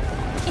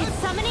 It's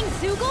summoning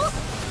Zoogles?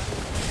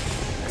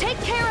 Take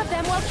care of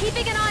them while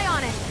keeping an eye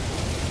on it.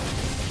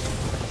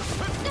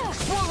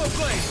 Swallow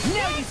blade!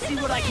 Now you see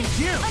what I can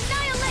do!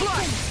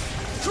 Annihilation!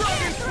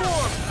 Dragon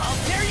form! I'll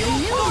tear you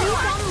New apart!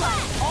 move on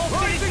left. I'll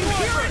finish Rising you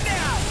here and Wyvern!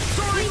 now!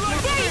 Soaring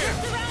light spear!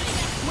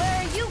 Where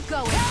are you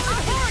going?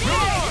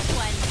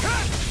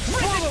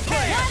 Swallow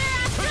blade!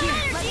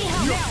 Let me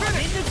help. Now I'm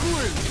in the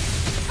groove!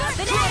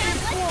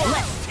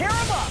 Let's tear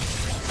him up!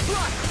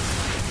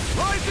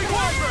 Rising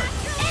Wyvern!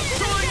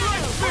 Soaring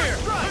light spear!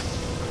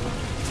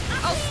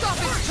 I'll stop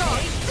his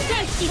tongue!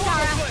 Safety,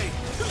 Sarah.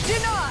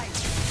 Denied!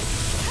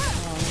 Oh,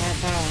 not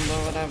that one, but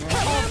whatever.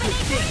 All good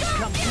things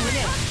come to an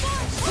end!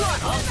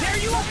 I'll tear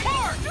you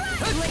apart!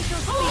 Glacial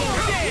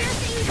spear.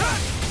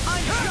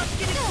 I'm just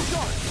getting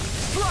started!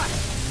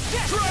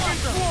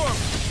 Dragon form!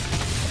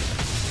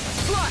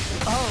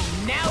 Oh,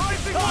 now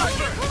Rising it's on!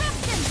 Wyvern!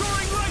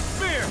 Soaring light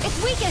spear! It's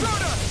weakened.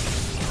 Soda!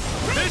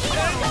 This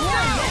ends Now!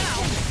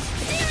 now!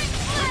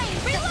 Here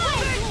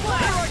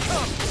I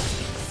come!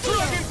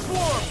 Dragon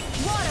swarm!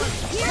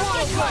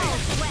 Swallow blade!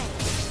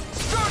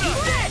 Soda!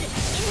 Dead.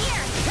 In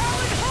here.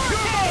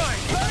 You're mine!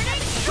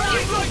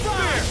 Soaring light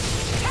spear!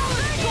 No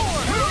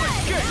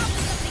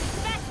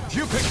escape!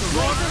 You picked the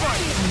wrong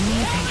fight!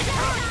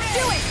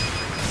 Do it.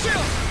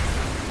 Chill!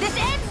 This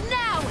ends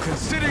now.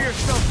 Consider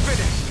yourself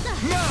finished!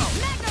 Now!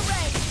 Mega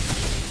Ray.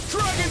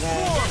 Dragon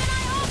swarm!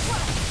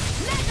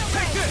 Mega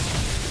Take Ray. this!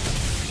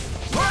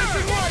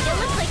 Rising It Wyvern!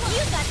 looks like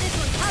you got this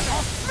one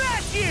covered.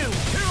 Smash you!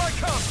 Here I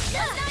come!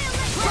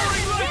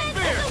 Soaring light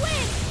spear!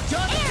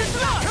 Just Air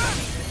enough!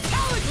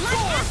 Talon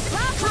sword!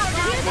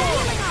 Dragon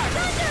form!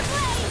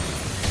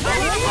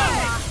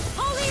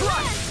 Holy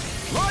Land.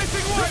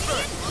 Rising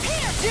Wyvern!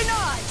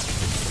 Denied!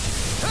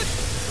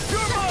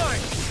 You're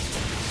mine!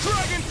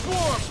 Dragon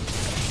swarm!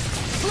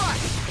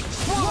 Slash!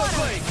 Swallow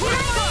blade!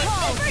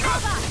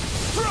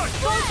 Thrust!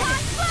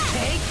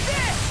 Take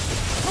this!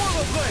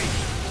 Swallow blade!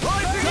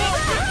 Rising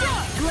Wyvern!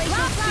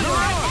 Glacial spear.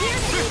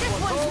 This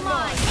one's one's all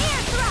mine.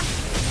 Air thrust.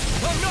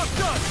 I'm not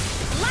done!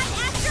 Light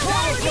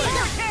Swallow blade!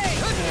 astrology.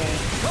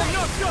 I'm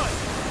not done!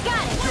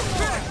 Got it. You're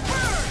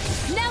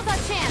finished! Now's our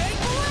chance.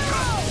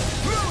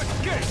 No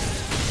escape!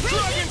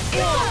 Dragon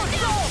swarm!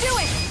 Do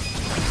it.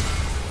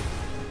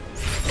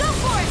 Go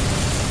for it.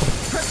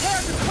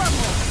 Prepare to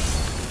crumble!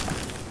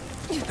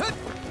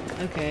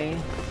 Okay.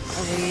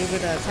 Are we able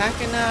to attack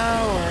it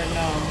now, or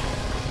no?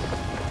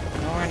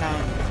 No, we're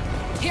not.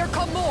 Here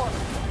come more!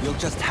 You'll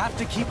just have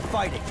to keep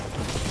fighting.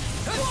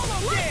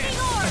 Lightning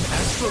orb.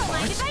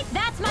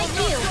 That's my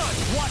cue.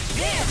 Watch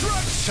this!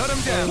 Shut him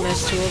We down!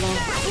 missed 2 of them.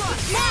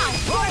 Now.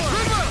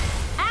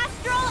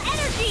 Astral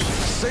energy.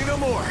 Say no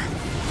more!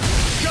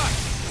 Shut!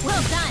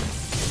 Well done.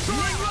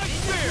 Soaring light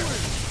spear!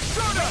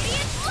 Soda!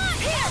 Radiant flood.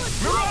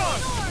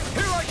 Mirage!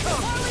 Here I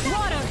come!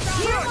 Water.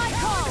 Hear my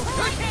call.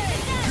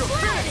 You're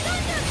finished!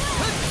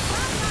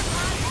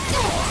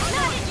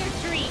 Not in your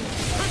dreams.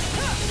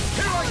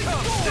 Here I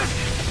come!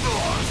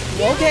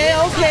 Okay,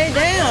 okay,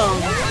 damn.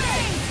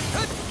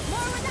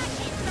 More where that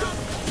came from.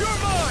 You're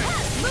mine!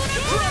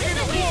 Lunar Dragon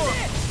form!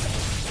 Air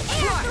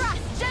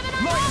thrust. Gemini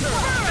My turn.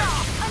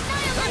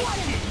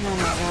 Annihilation. Oh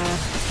my god.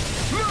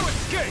 No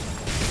escape!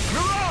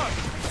 Mirage!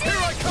 Here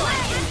I come!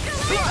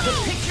 The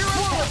picture of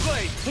Swallow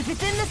blade! If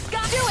it's in the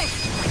sky, do it.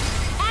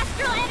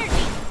 Astral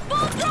energy.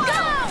 Full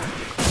throttle.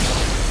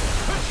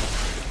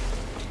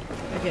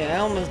 Okay, I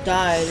almost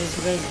died just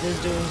because this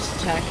dude was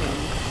attacking.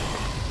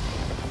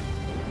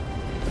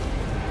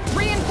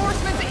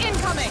 Reinforcements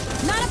incoming!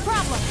 Not a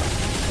problem.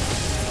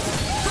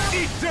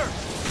 Eat dirt!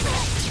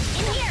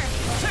 In here.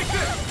 Take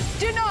this!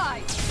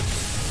 Denied!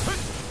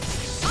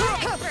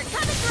 Expert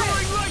coming through.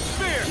 Soaring light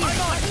spear!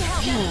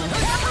 Hurricane.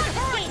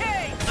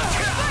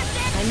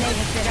 I may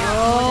have said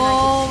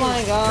Oh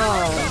my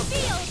god.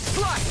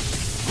 Slash!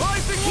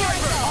 Rising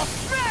Wyvern!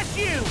 Smash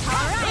you!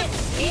 Alright.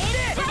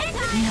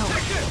 No,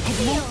 Take this! it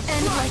won't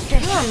end like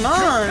this. Come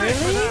on,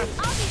 really?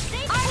 I'll be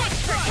safe.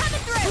 Expert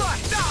coming through.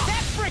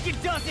 That frickin'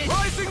 does it!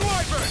 Rising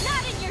Wyvern!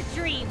 Not in your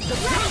dreams. The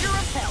pressure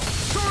of hell!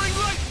 Soaring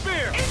light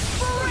spear!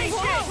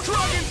 Inspiration!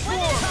 Dragon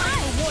swarm! Time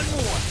for one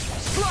more!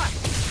 Slash!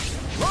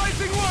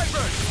 Rising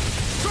Wyvern!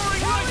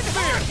 Soaring light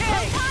spear!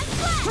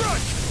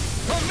 Thrust!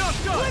 I'm not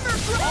done!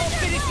 I'll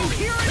finish you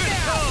here and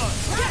It's now! on!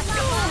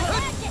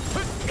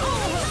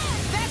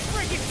 That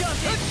frickin'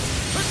 does it!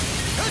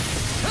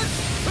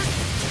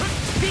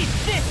 These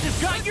fists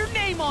have got your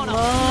name on Come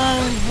them!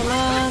 on, come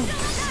on.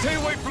 Stay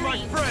away from my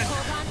friend!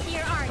 Hold on to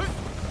your art.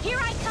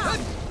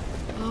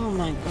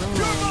 my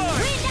god.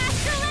 Wind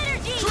astral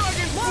energy!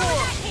 Dragon More where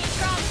that came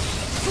from!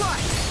 Fly!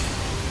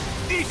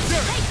 Eat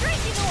dirt! Hey,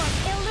 drinking orb!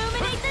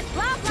 Illuminate this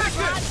blah blah Take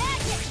blah this.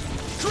 magic!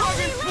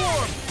 Dragon Holy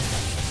form!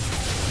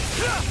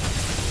 land!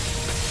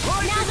 Now's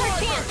our Rising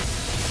chance! Wyvern!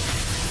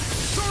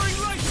 Soaring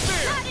light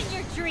sphere! Not in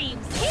your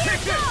dreams! Here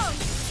Take this. goes!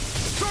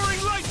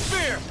 Soaring light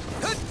sphere!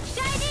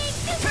 Shining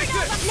Take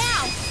supernova! this.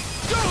 Now!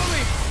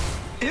 Doubling!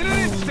 In an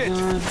instant!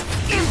 God.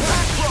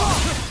 Impact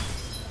block!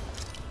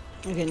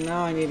 Okay,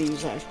 now I need to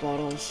use life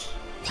bottles.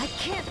 I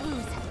can't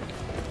lose!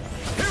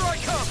 Here I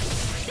come!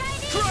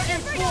 Shining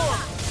Dragon supernova!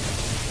 form!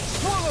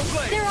 Swallow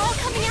blade! They're all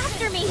coming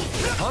after me!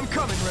 I'm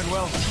coming,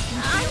 Renwell.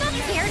 I'm not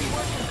scared!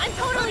 I'm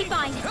totally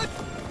fine!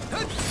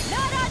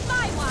 Not on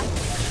my watch!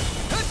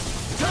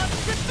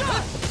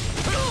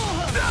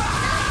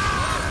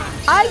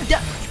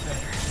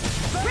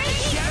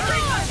 Breaking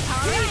storm!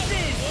 Alright,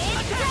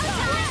 it's go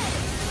time!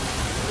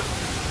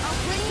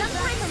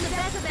 Sometimes the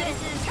best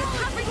medicine is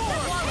recovering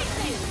from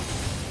sickness!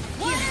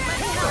 Water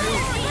and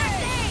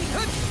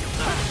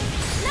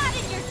not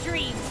in your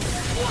dreams!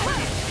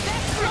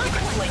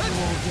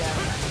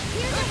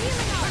 Here's a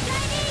healing arm!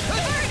 Shining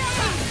Inferno!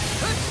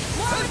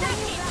 More where that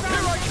came from!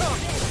 Here I come!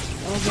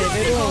 Okay,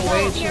 they're doing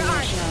way too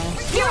much now.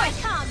 Here I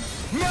come!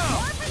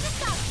 Now! More for the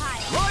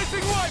stockpile!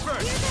 Rising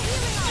Wyvern! Here's a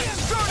healing arm!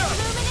 Start up!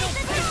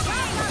 Illuminate the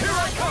stockpile! Here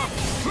I come!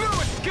 Blue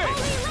escape!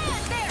 Holy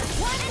land! There!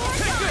 One more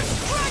Take time! this!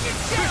 Dragon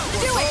shell!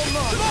 Do it!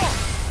 Come on!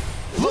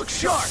 Look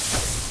sharp!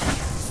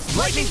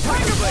 Lightning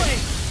tiger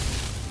blade!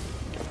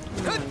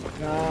 Oh my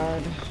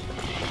god.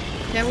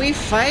 Can we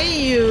fight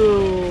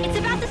you? It's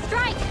about to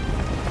strike!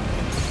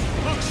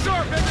 Look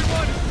sharp,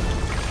 everyone!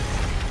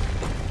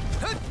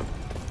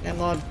 That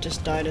log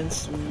just died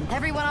instantly.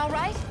 Everyone all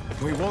right?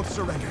 We won't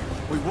surrender.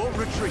 We won't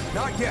retreat.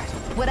 Not yet.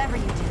 Whatever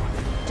you do,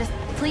 just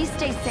please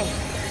stay safe.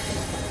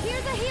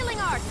 Here's a healing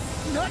arc!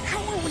 Not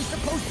how are we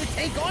supposed to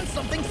take on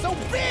something so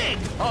big?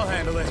 I'll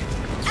handle it.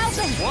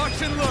 Alvin!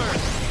 Watch and learn.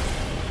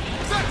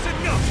 That's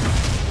enough!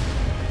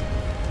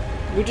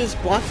 We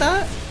just blocked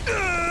that?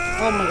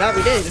 Oh my god,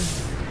 we did.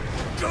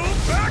 Go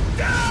back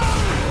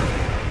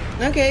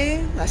down!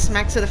 Okay, a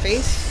smack to the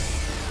face.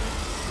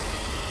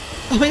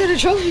 Oh, we got a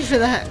trophy for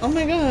that. Oh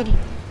my god.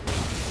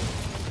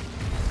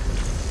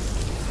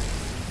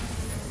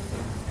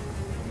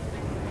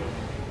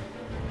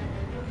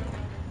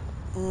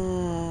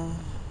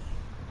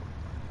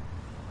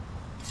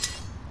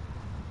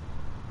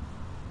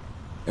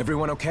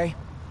 Everyone okay?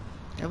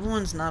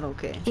 Everyone's not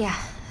okay. Yeah,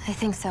 I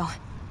think so.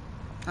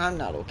 I'm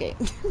not okay.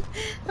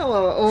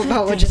 Oh,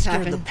 about what just scared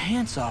happened. the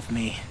pants off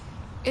me.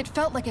 It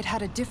felt like it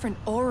had a different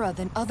aura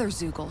than other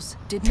Zoogles,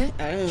 didn't it?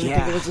 I didn't even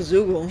think it was a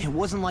Zoogle. It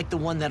wasn't like the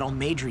one that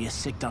Almadria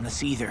sicked on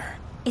us either.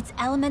 Its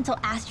elemental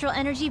astral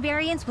energy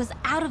variance was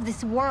out of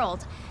this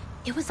world.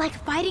 It was like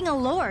fighting a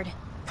lord.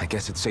 I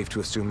guess it's safe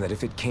to assume that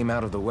if it came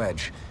out of the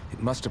wedge,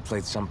 it must have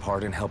played some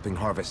part in helping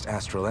harvest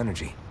astral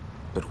energy.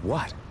 But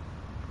what?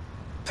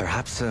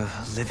 Perhaps a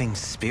living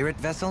spirit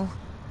vessel?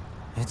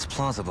 It's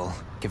plausible,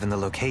 given the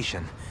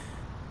location.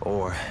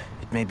 Or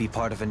it may be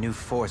part of a new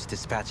force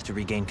dispatched to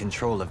regain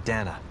control of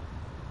Dana.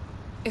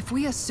 If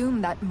we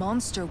assume that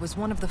monster was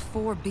one of the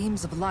 4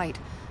 beams of light,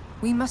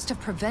 we must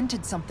have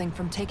prevented something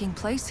from taking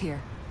place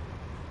here.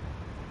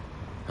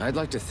 I'd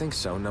like to think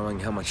so, knowing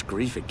how much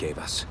grief it gave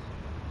us.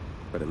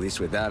 But at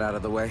least with that out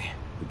of the way,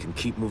 we can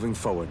keep moving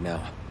forward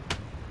now.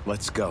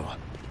 Let's go.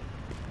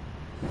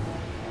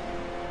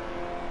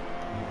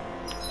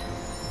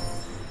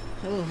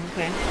 Oh,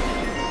 okay.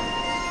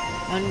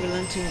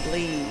 Unrelenting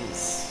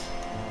blaze.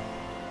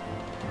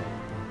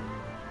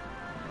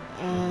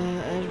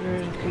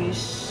 Edward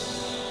increase.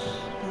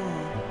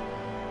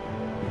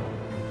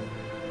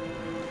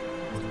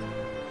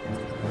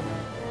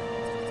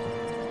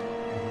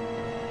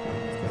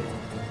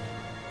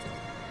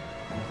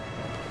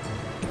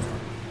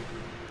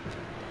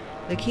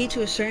 The key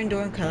to a certain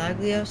door in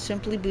Calaglia,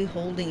 simply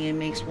beholding it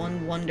makes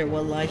one wonder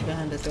what lies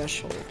behind the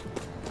threshold.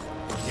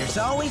 There's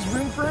always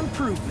room for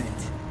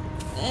improvement.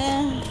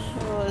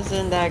 It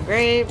wasn't that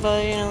great,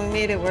 but you know, we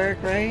made it work,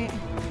 right?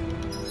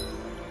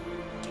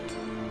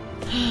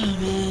 Oh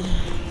man.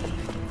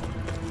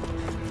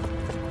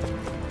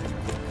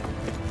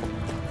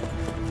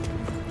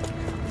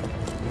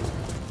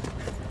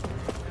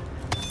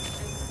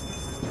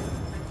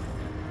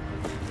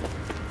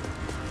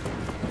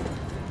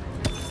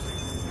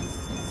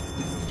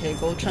 Okay,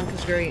 gold chunk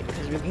is great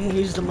because we can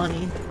use the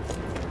money.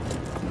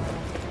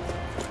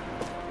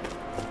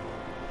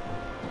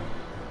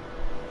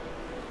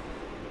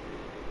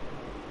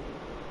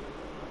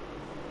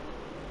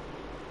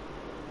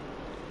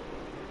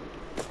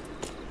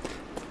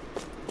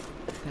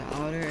 The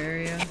outer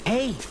area.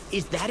 Hey,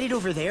 is that it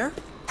over there?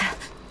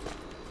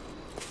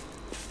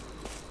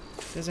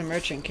 There's a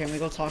merchant. Can we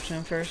go talk to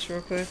him first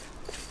real quick?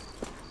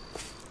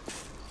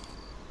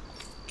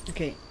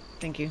 Okay,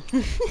 thank you.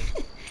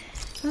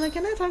 I'm like,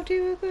 can I talk to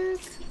you real quick?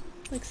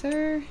 Like,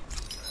 sir?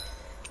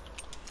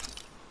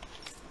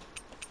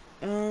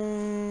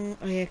 Oh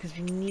yeah, because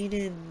we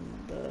needed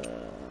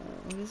the...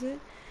 what is it?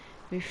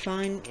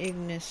 Refined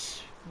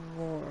Ignis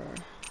Roar.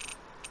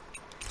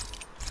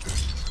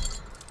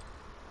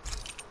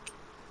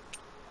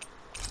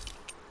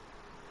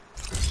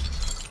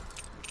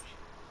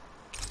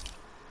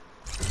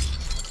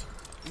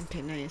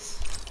 Okay, nice.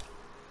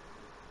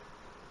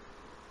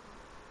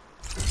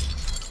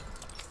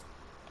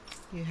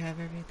 You have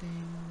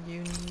everything you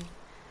need.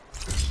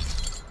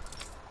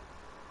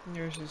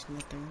 There's just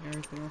nothing.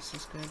 Everything else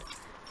is good.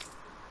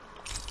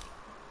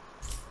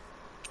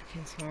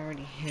 Okay, so I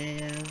already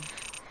have.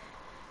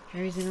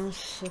 Everything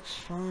else looks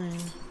fine.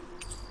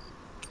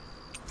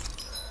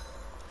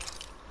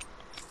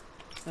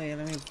 Oh yeah,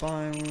 let me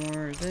buy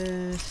more of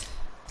this.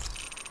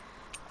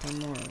 Buy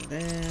more of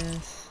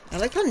this. I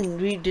like how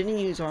we didn't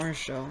use orange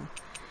shell,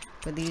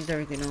 but they used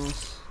everything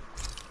else.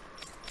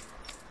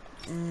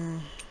 Yeah,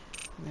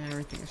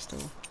 everything is still.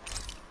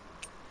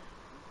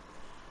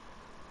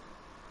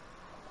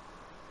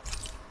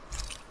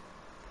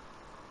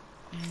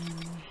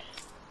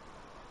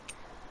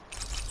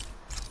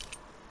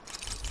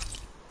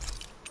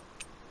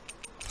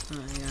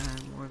 Oh yeah, I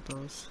have more of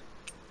those.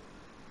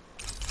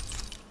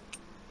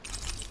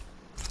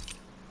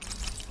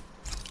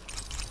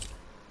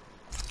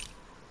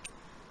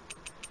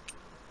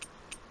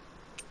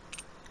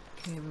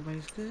 Okay,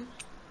 everybody's good.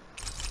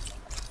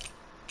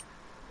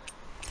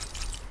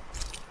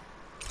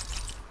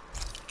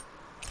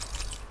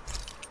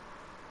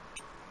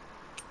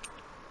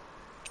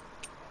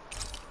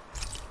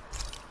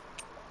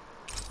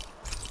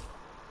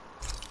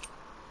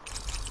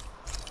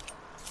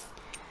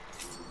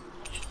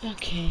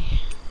 Okay,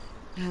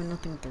 I have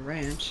nothing at the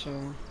ranch,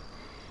 so...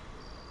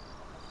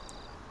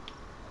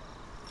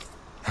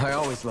 I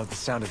always love the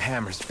sound of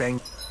hammers bang.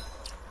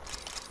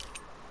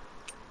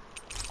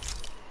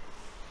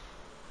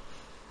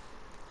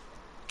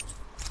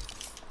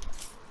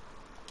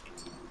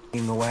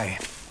 Away.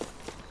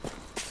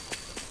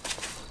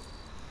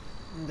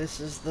 This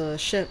is the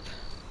ship,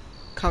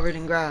 covered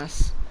in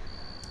grass.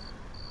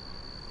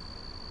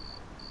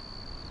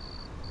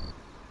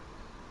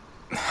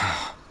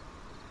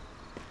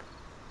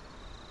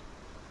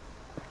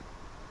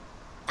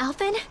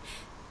 Alvin?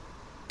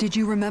 Did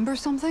you remember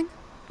something?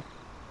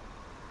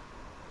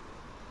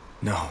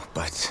 No,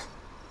 but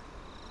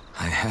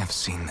I have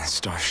seen this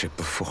starship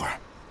before.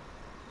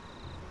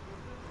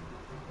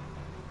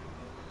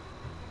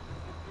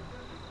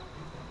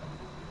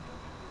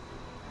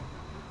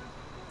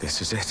 This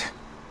is it.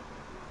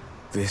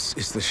 This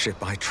is the ship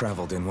I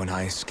traveled in when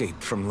I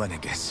escaped from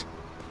Lenegis.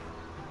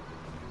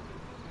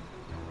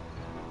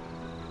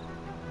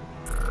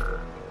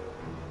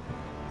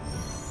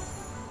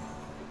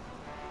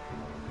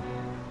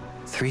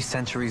 Three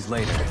centuries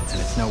later, and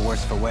it's no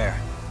worse for wear.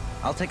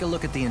 I'll take a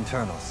look at the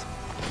internals.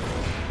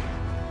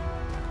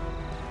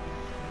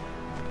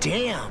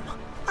 Damn!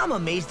 I'm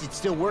amazed it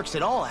still works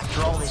at all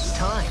after all this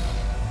time.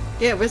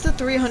 Yeah, if it's a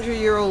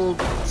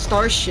 300-year-old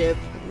starship,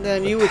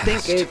 then you would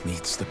think it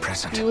meets the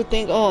present. You would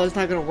think, oh, it's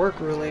not gonna work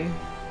really.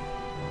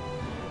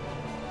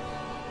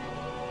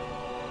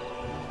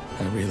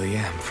 I really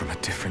am from a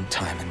different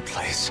time and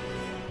place.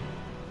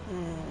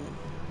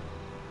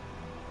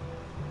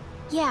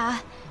 Yeah,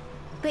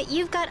 but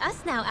you've got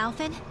us now,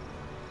 Alvin.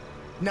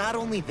 Not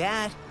only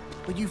that,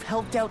 but you've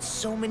helped out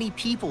so many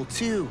people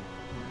too.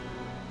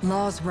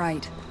 Law's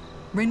right.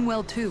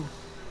 Rinwell too.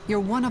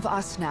 You're one of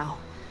us now.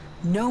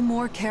 No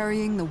more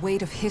carrying the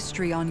weight of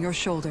history on your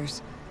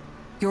shoulders.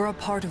 You're a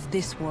part of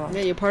this world.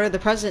 Yeah, you're part of the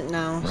present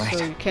now, right.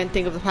 So you can't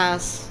think of the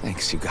past.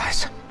 Thanks, you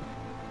guys.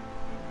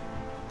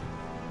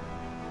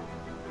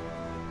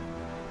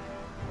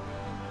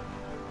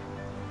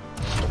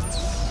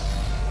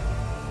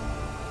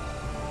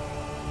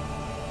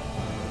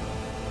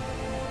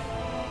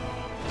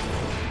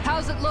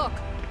 How's it look?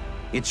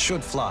 It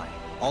should fly.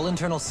 All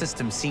internal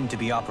systems seem to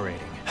be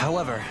operating.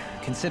 However,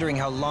 considering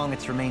how long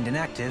it's remained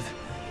inactive,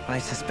 I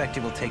suspect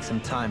it will take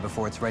some time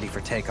before it's ready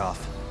for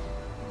takeoff.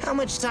 How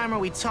much time are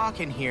we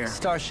talking here?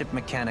 Starship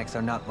mechanics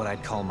are not what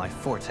I'd call my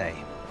forte,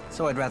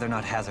 so I'd rather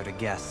not hazard a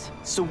guess.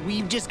 So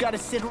we've just got to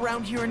sit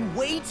around here and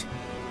wait?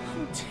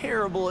 I'm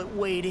terrible at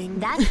waiting.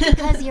 That's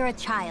because you're a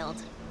child.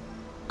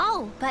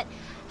 Oh, but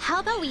how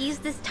about we use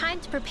this time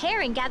to prepare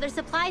and gather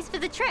supplies for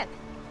the trip?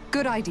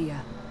 Good idea.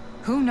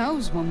 Who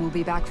knows when we'll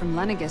be back from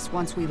Lenegis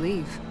once we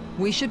leave.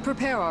 We should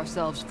prepare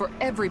ourselves for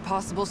every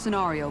possible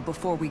scenario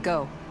before we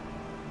go.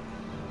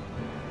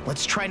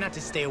 Let's try not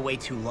to stay away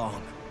too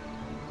long.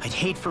 I'd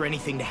hate for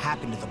anything to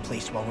happen to the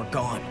place while we're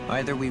gone.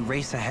 Either we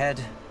race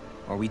ahead,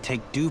 or we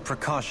take due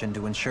precaution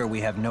to ensure we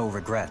have no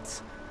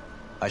regrets.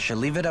 I shall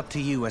leave it up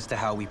to you as to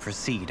how we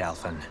proceed,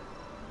 Alvin.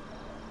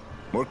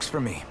 Works for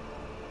me.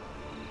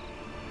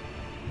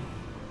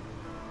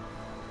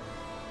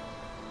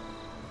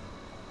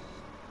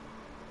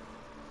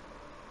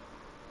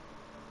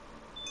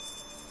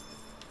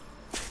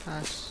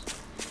 Pass.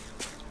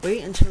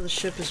 Wait until the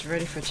ship is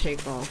ready for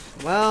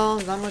takeoff. Well,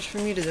 not much for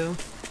me to do.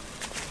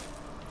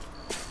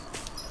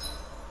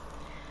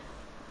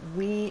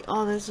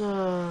 There's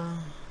a...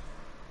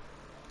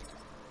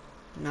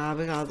 Nah,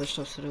 we got other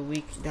stuff to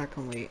do. That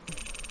can wait.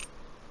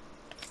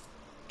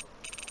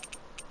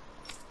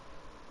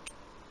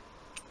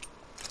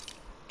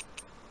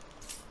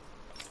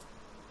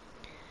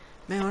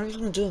 Man, what are we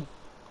gonna do?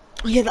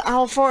 Oh yeah, the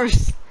owl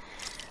forest.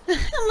 I'm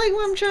like,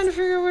 well, I'm trying to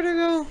figure out where to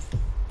go.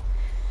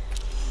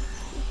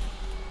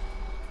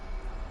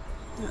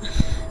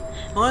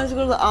 I wanted to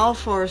go to the owl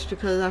forest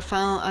because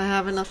I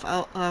have enough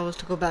hours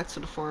to go back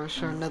to the forest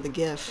for another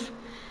gift.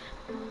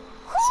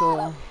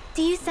 So.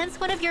 Do you sense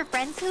one of your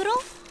friends,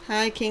 Hoodle?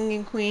 Hi, King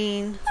and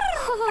Queen.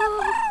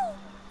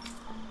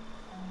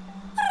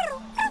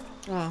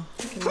 Oh,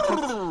 can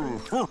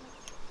you talk?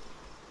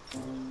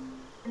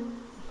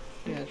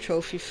 Yeah,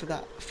 trophy for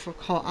that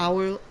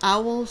called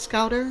Owl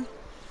Scouter.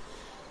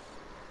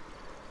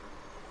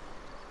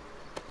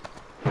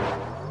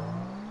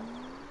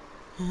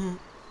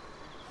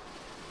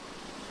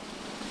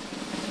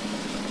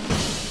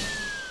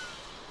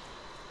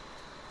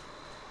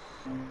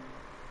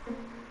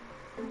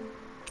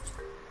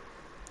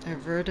 A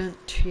verdant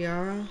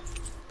tiara,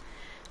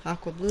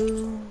 aqua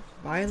blue,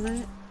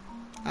 violet,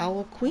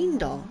 owl queen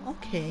doll.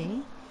 Okay.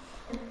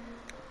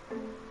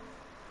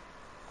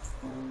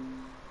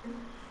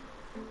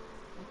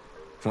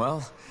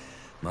 Well,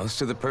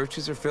 most of the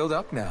perches are filled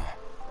up now.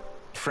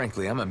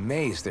 Frankly, I'm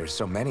amazed there's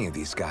so many of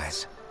these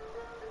guys.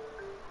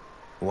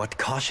 What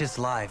cautious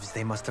lives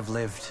they must have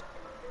lived.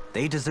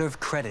 They deserve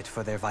credit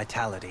for their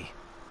vitality.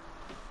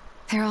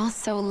 They're all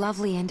so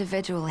lovely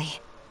individually,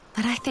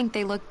 but I think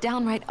they look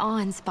downright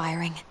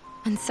awe-inspiring.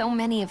 And so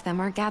many of them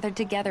are gathered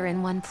together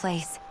in one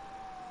place.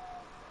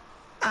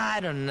 I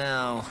don't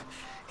know.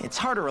 It's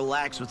hard to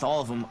relax with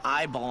all of them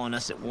eyeballing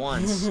us at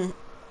once.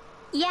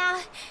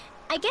 Yeah,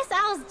 I guess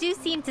owls do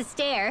seem to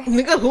stare.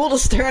 Look at Hoodle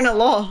staring at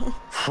Law.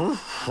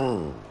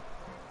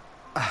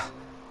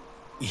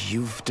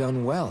 You've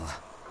done well.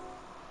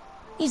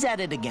 He's at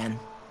it again.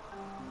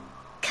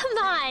 Come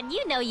on,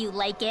 you know you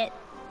like it.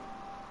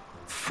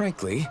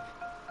 Frankly,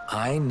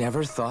 I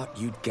never thought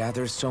you'd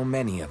gather so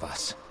many of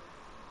us.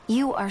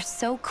 You are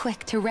so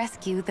quick to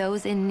rescue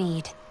those in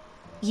need.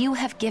 You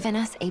have given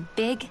us a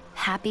big,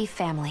 happy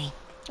family.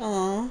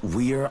 Aww.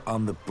 We're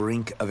on the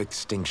brink of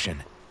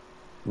extinction.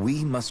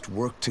 We must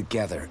work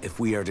together if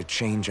we are to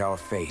change our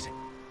fate.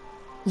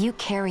 You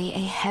carry a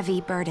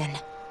heavy burden.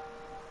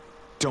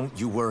 Don't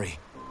you worry.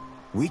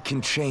 We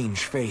can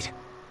change fate.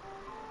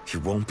 You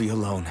won't be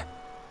alone.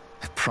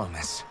 I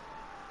promise.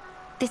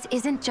 This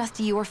isn't just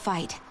your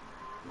fight.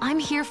 I'm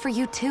here for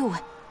you too.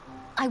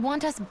 I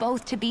want us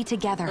both to be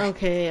together.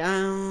 Okay,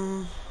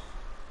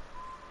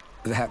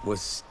 That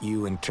was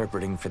you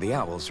interpreting for the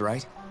owls,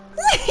 right?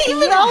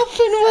 Even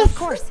Alpin was. Of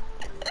course.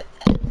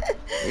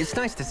 It's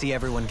nice to see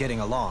everyone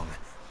getting along,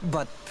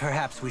 but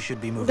perhaps we should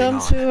be moving Them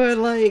on. two are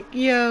like,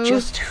 yo.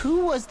 Just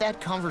who was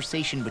that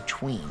conversation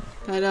between?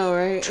 I know,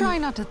 right? Try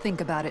not to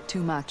think about it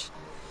too much.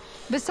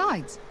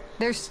 Besides,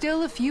 there's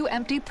still a few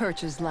empty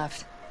perches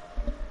left.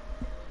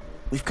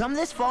 We've come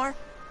this far.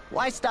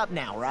 Why stop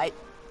now, right?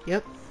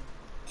 Yep.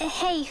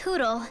 Hey,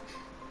 Hoodle.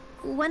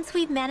 Once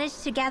we've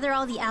managed to gather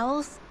all the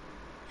owls,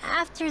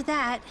 after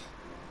that...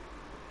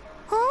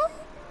 Huh?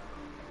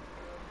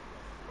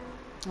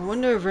 I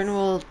wonder if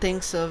Renwell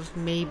thinks of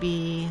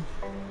maybe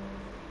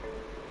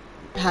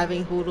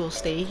having Hoodle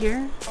stay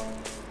here.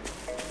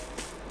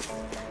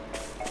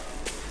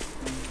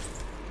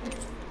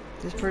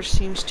 This perch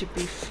seems to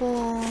be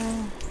full.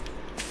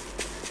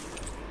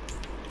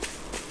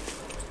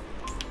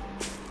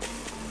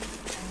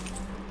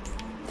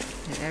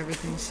 Yeah,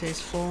 everything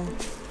stays full.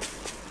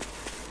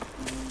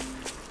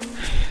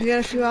 We got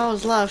a few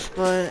hours left,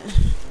 but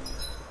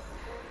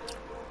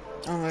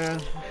oh my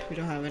god, we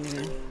don't have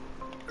anything.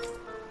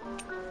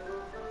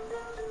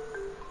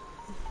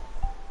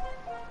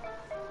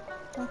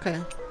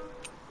 Okay.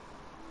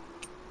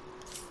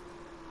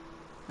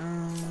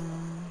 I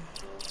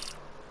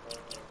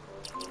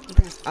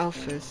think it's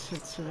outfits.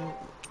 It's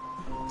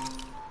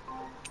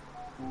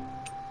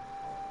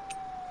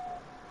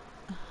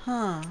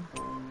huh.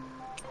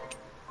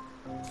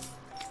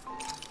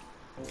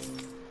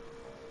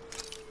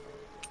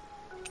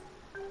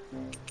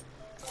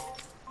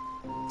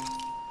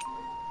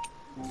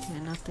 Yeah,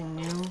 nothing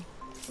new.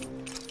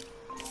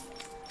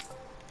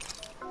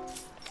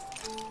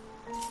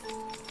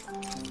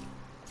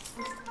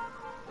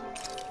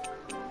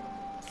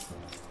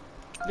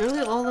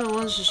 Really, all there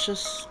was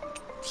just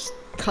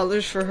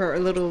colors for her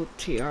little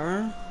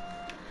tiara.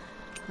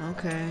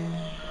 Okay.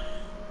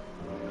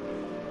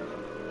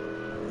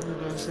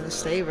 It's gonna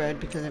stay red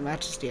because it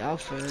matches the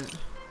outfit.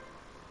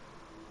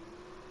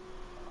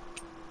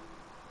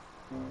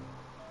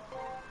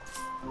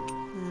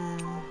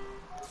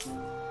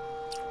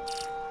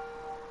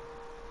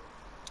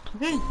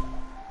 Okay.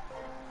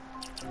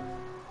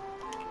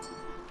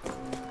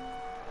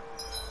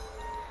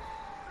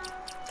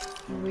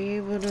 Are we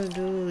able to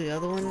do the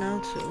other one now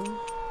too?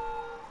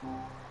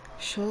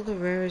 Show the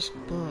rarest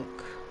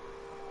book.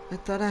 I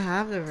thought I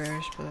have the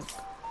rarest book.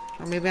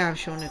 Or maybe I've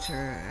shown it to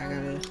her. I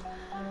gotta...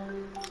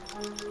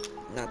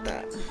 Not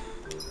that.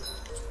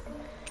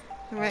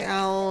 Alright,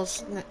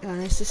 owls.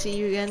 Nice to see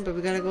you again, but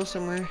we gotta go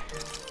somewhere.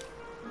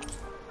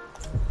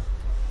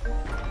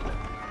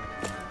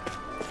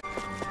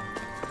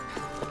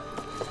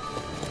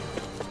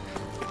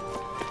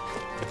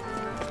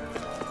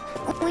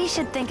 We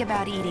should think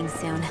about eating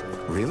soon.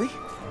 Really?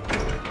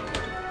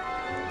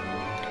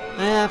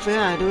 Yeah, I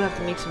forgot. I do have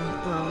to make some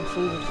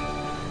food.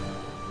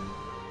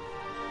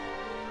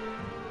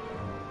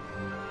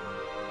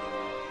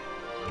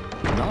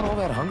 not all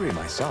that hungry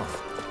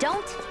myself.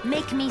 Don't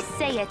make me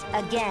say it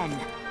again.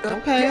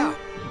 Okay. Yeah,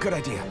 good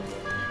idea.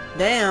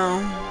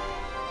 Damn.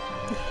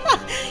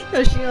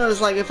 Yoshino's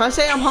like, if I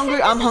say I'm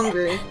hungry, I'm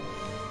hungry.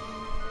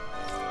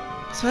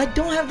 So I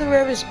don't have the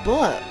rarest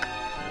book.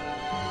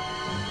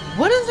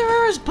 What is the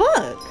rarest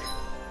book?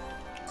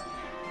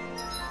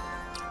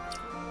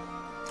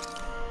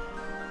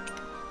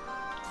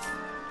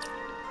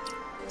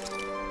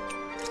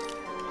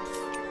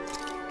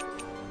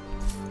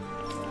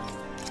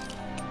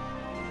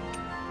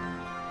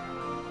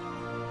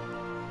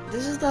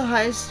 This is the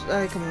highest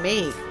I can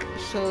make.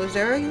 So is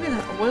there even...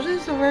 What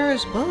is the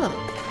rarest book?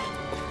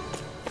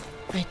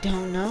 I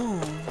don't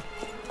know.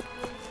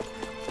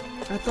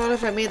 I thought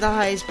if I made the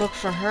highest book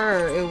for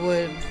her, it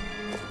would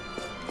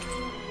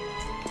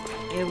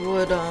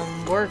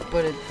work,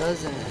 but it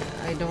doesn't.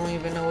 I don't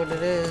even know what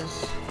it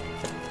is.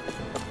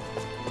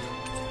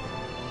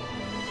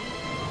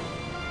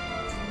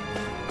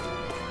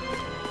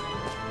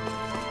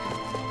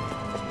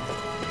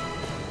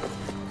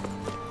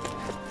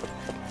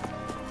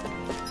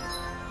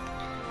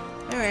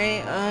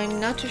 Alright, I'm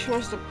not too sure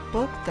what's the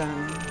book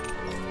then.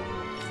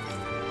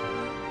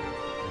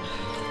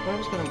 Where I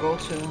was gonna go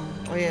to?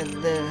 Oh yeah,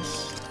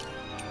 this.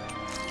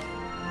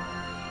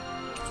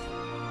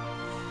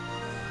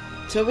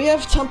 So we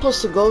have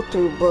temples to go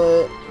through,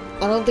 but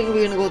I don't think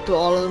we're gonna go through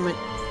all of them.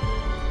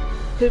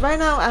 Cause right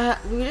now,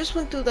 we just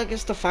went through, I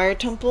guess, the fire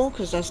temple,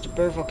 cause that's the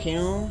bird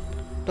volcano.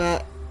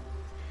 But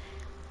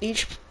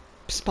each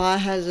spot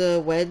has a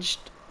wedge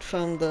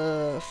from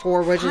the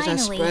 4 wedges that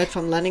spread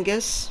from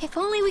Lenegus. If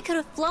only we could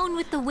have flown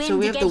with the wind So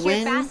we to have get the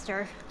here wind.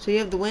 faster. So you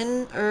have the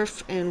wind,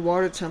 earth, and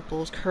water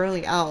temples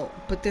currently out,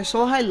 but they're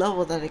so high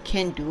level that I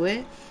can't do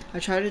it. I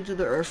tried to do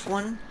the earth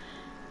one,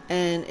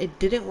 and it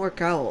didn't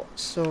work out.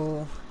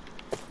 So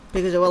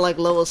because it was like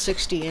level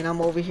 60, and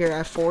I'm over here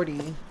at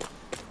 40.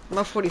 I'm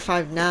at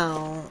 45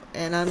 now,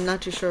 and I'm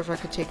not too sure if I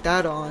could take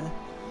that on,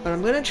 but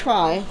I'm gonna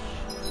try.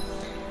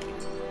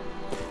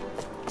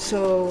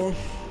 So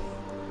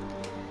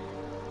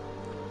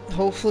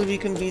hopefully we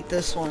can beat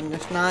this one.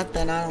 If not,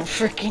 then I don't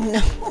freaking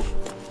know.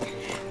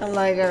 I'm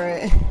like,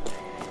 alright.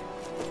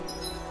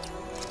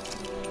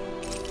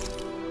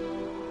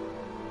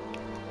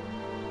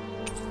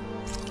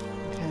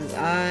 Because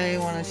I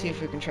want to see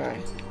if we can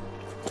try.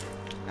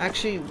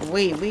 Actually,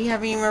 wait, we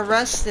haven't even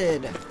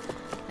rested.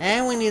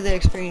 And we need the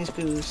experience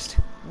boost.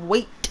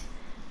 Wait.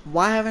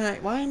 Why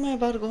am I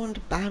about to go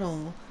into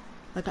battle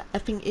like an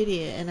effing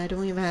idiot and I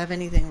don't even have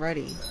anything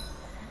ready?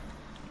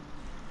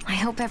 I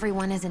hope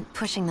everyone isn't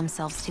pushing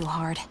themselves too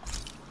hard.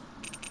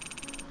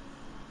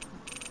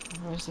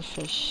 Where's the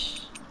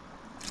fish?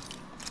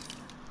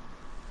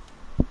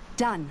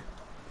 Done.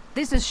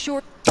 This is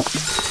short.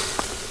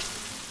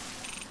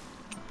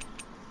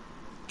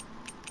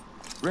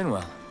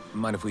 Rinwell,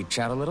 mind if we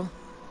chat a little?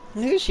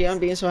 Look at Shion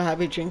being so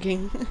happy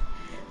drinking.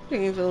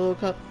 Drinking for the little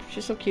cup.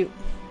 She's so cute.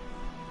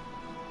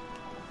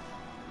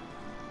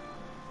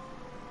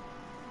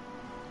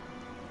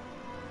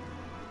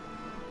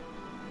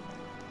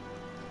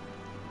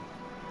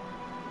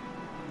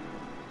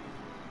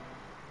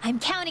 I'm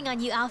counting on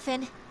you,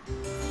 Alphen.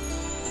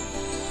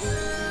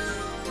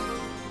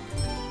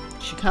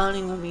 She's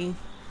counting on me.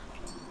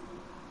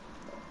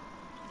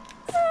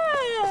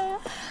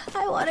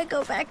 I want to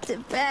go back to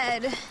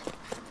bed.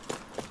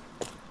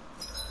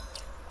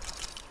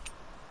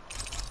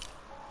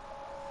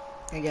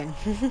 Again.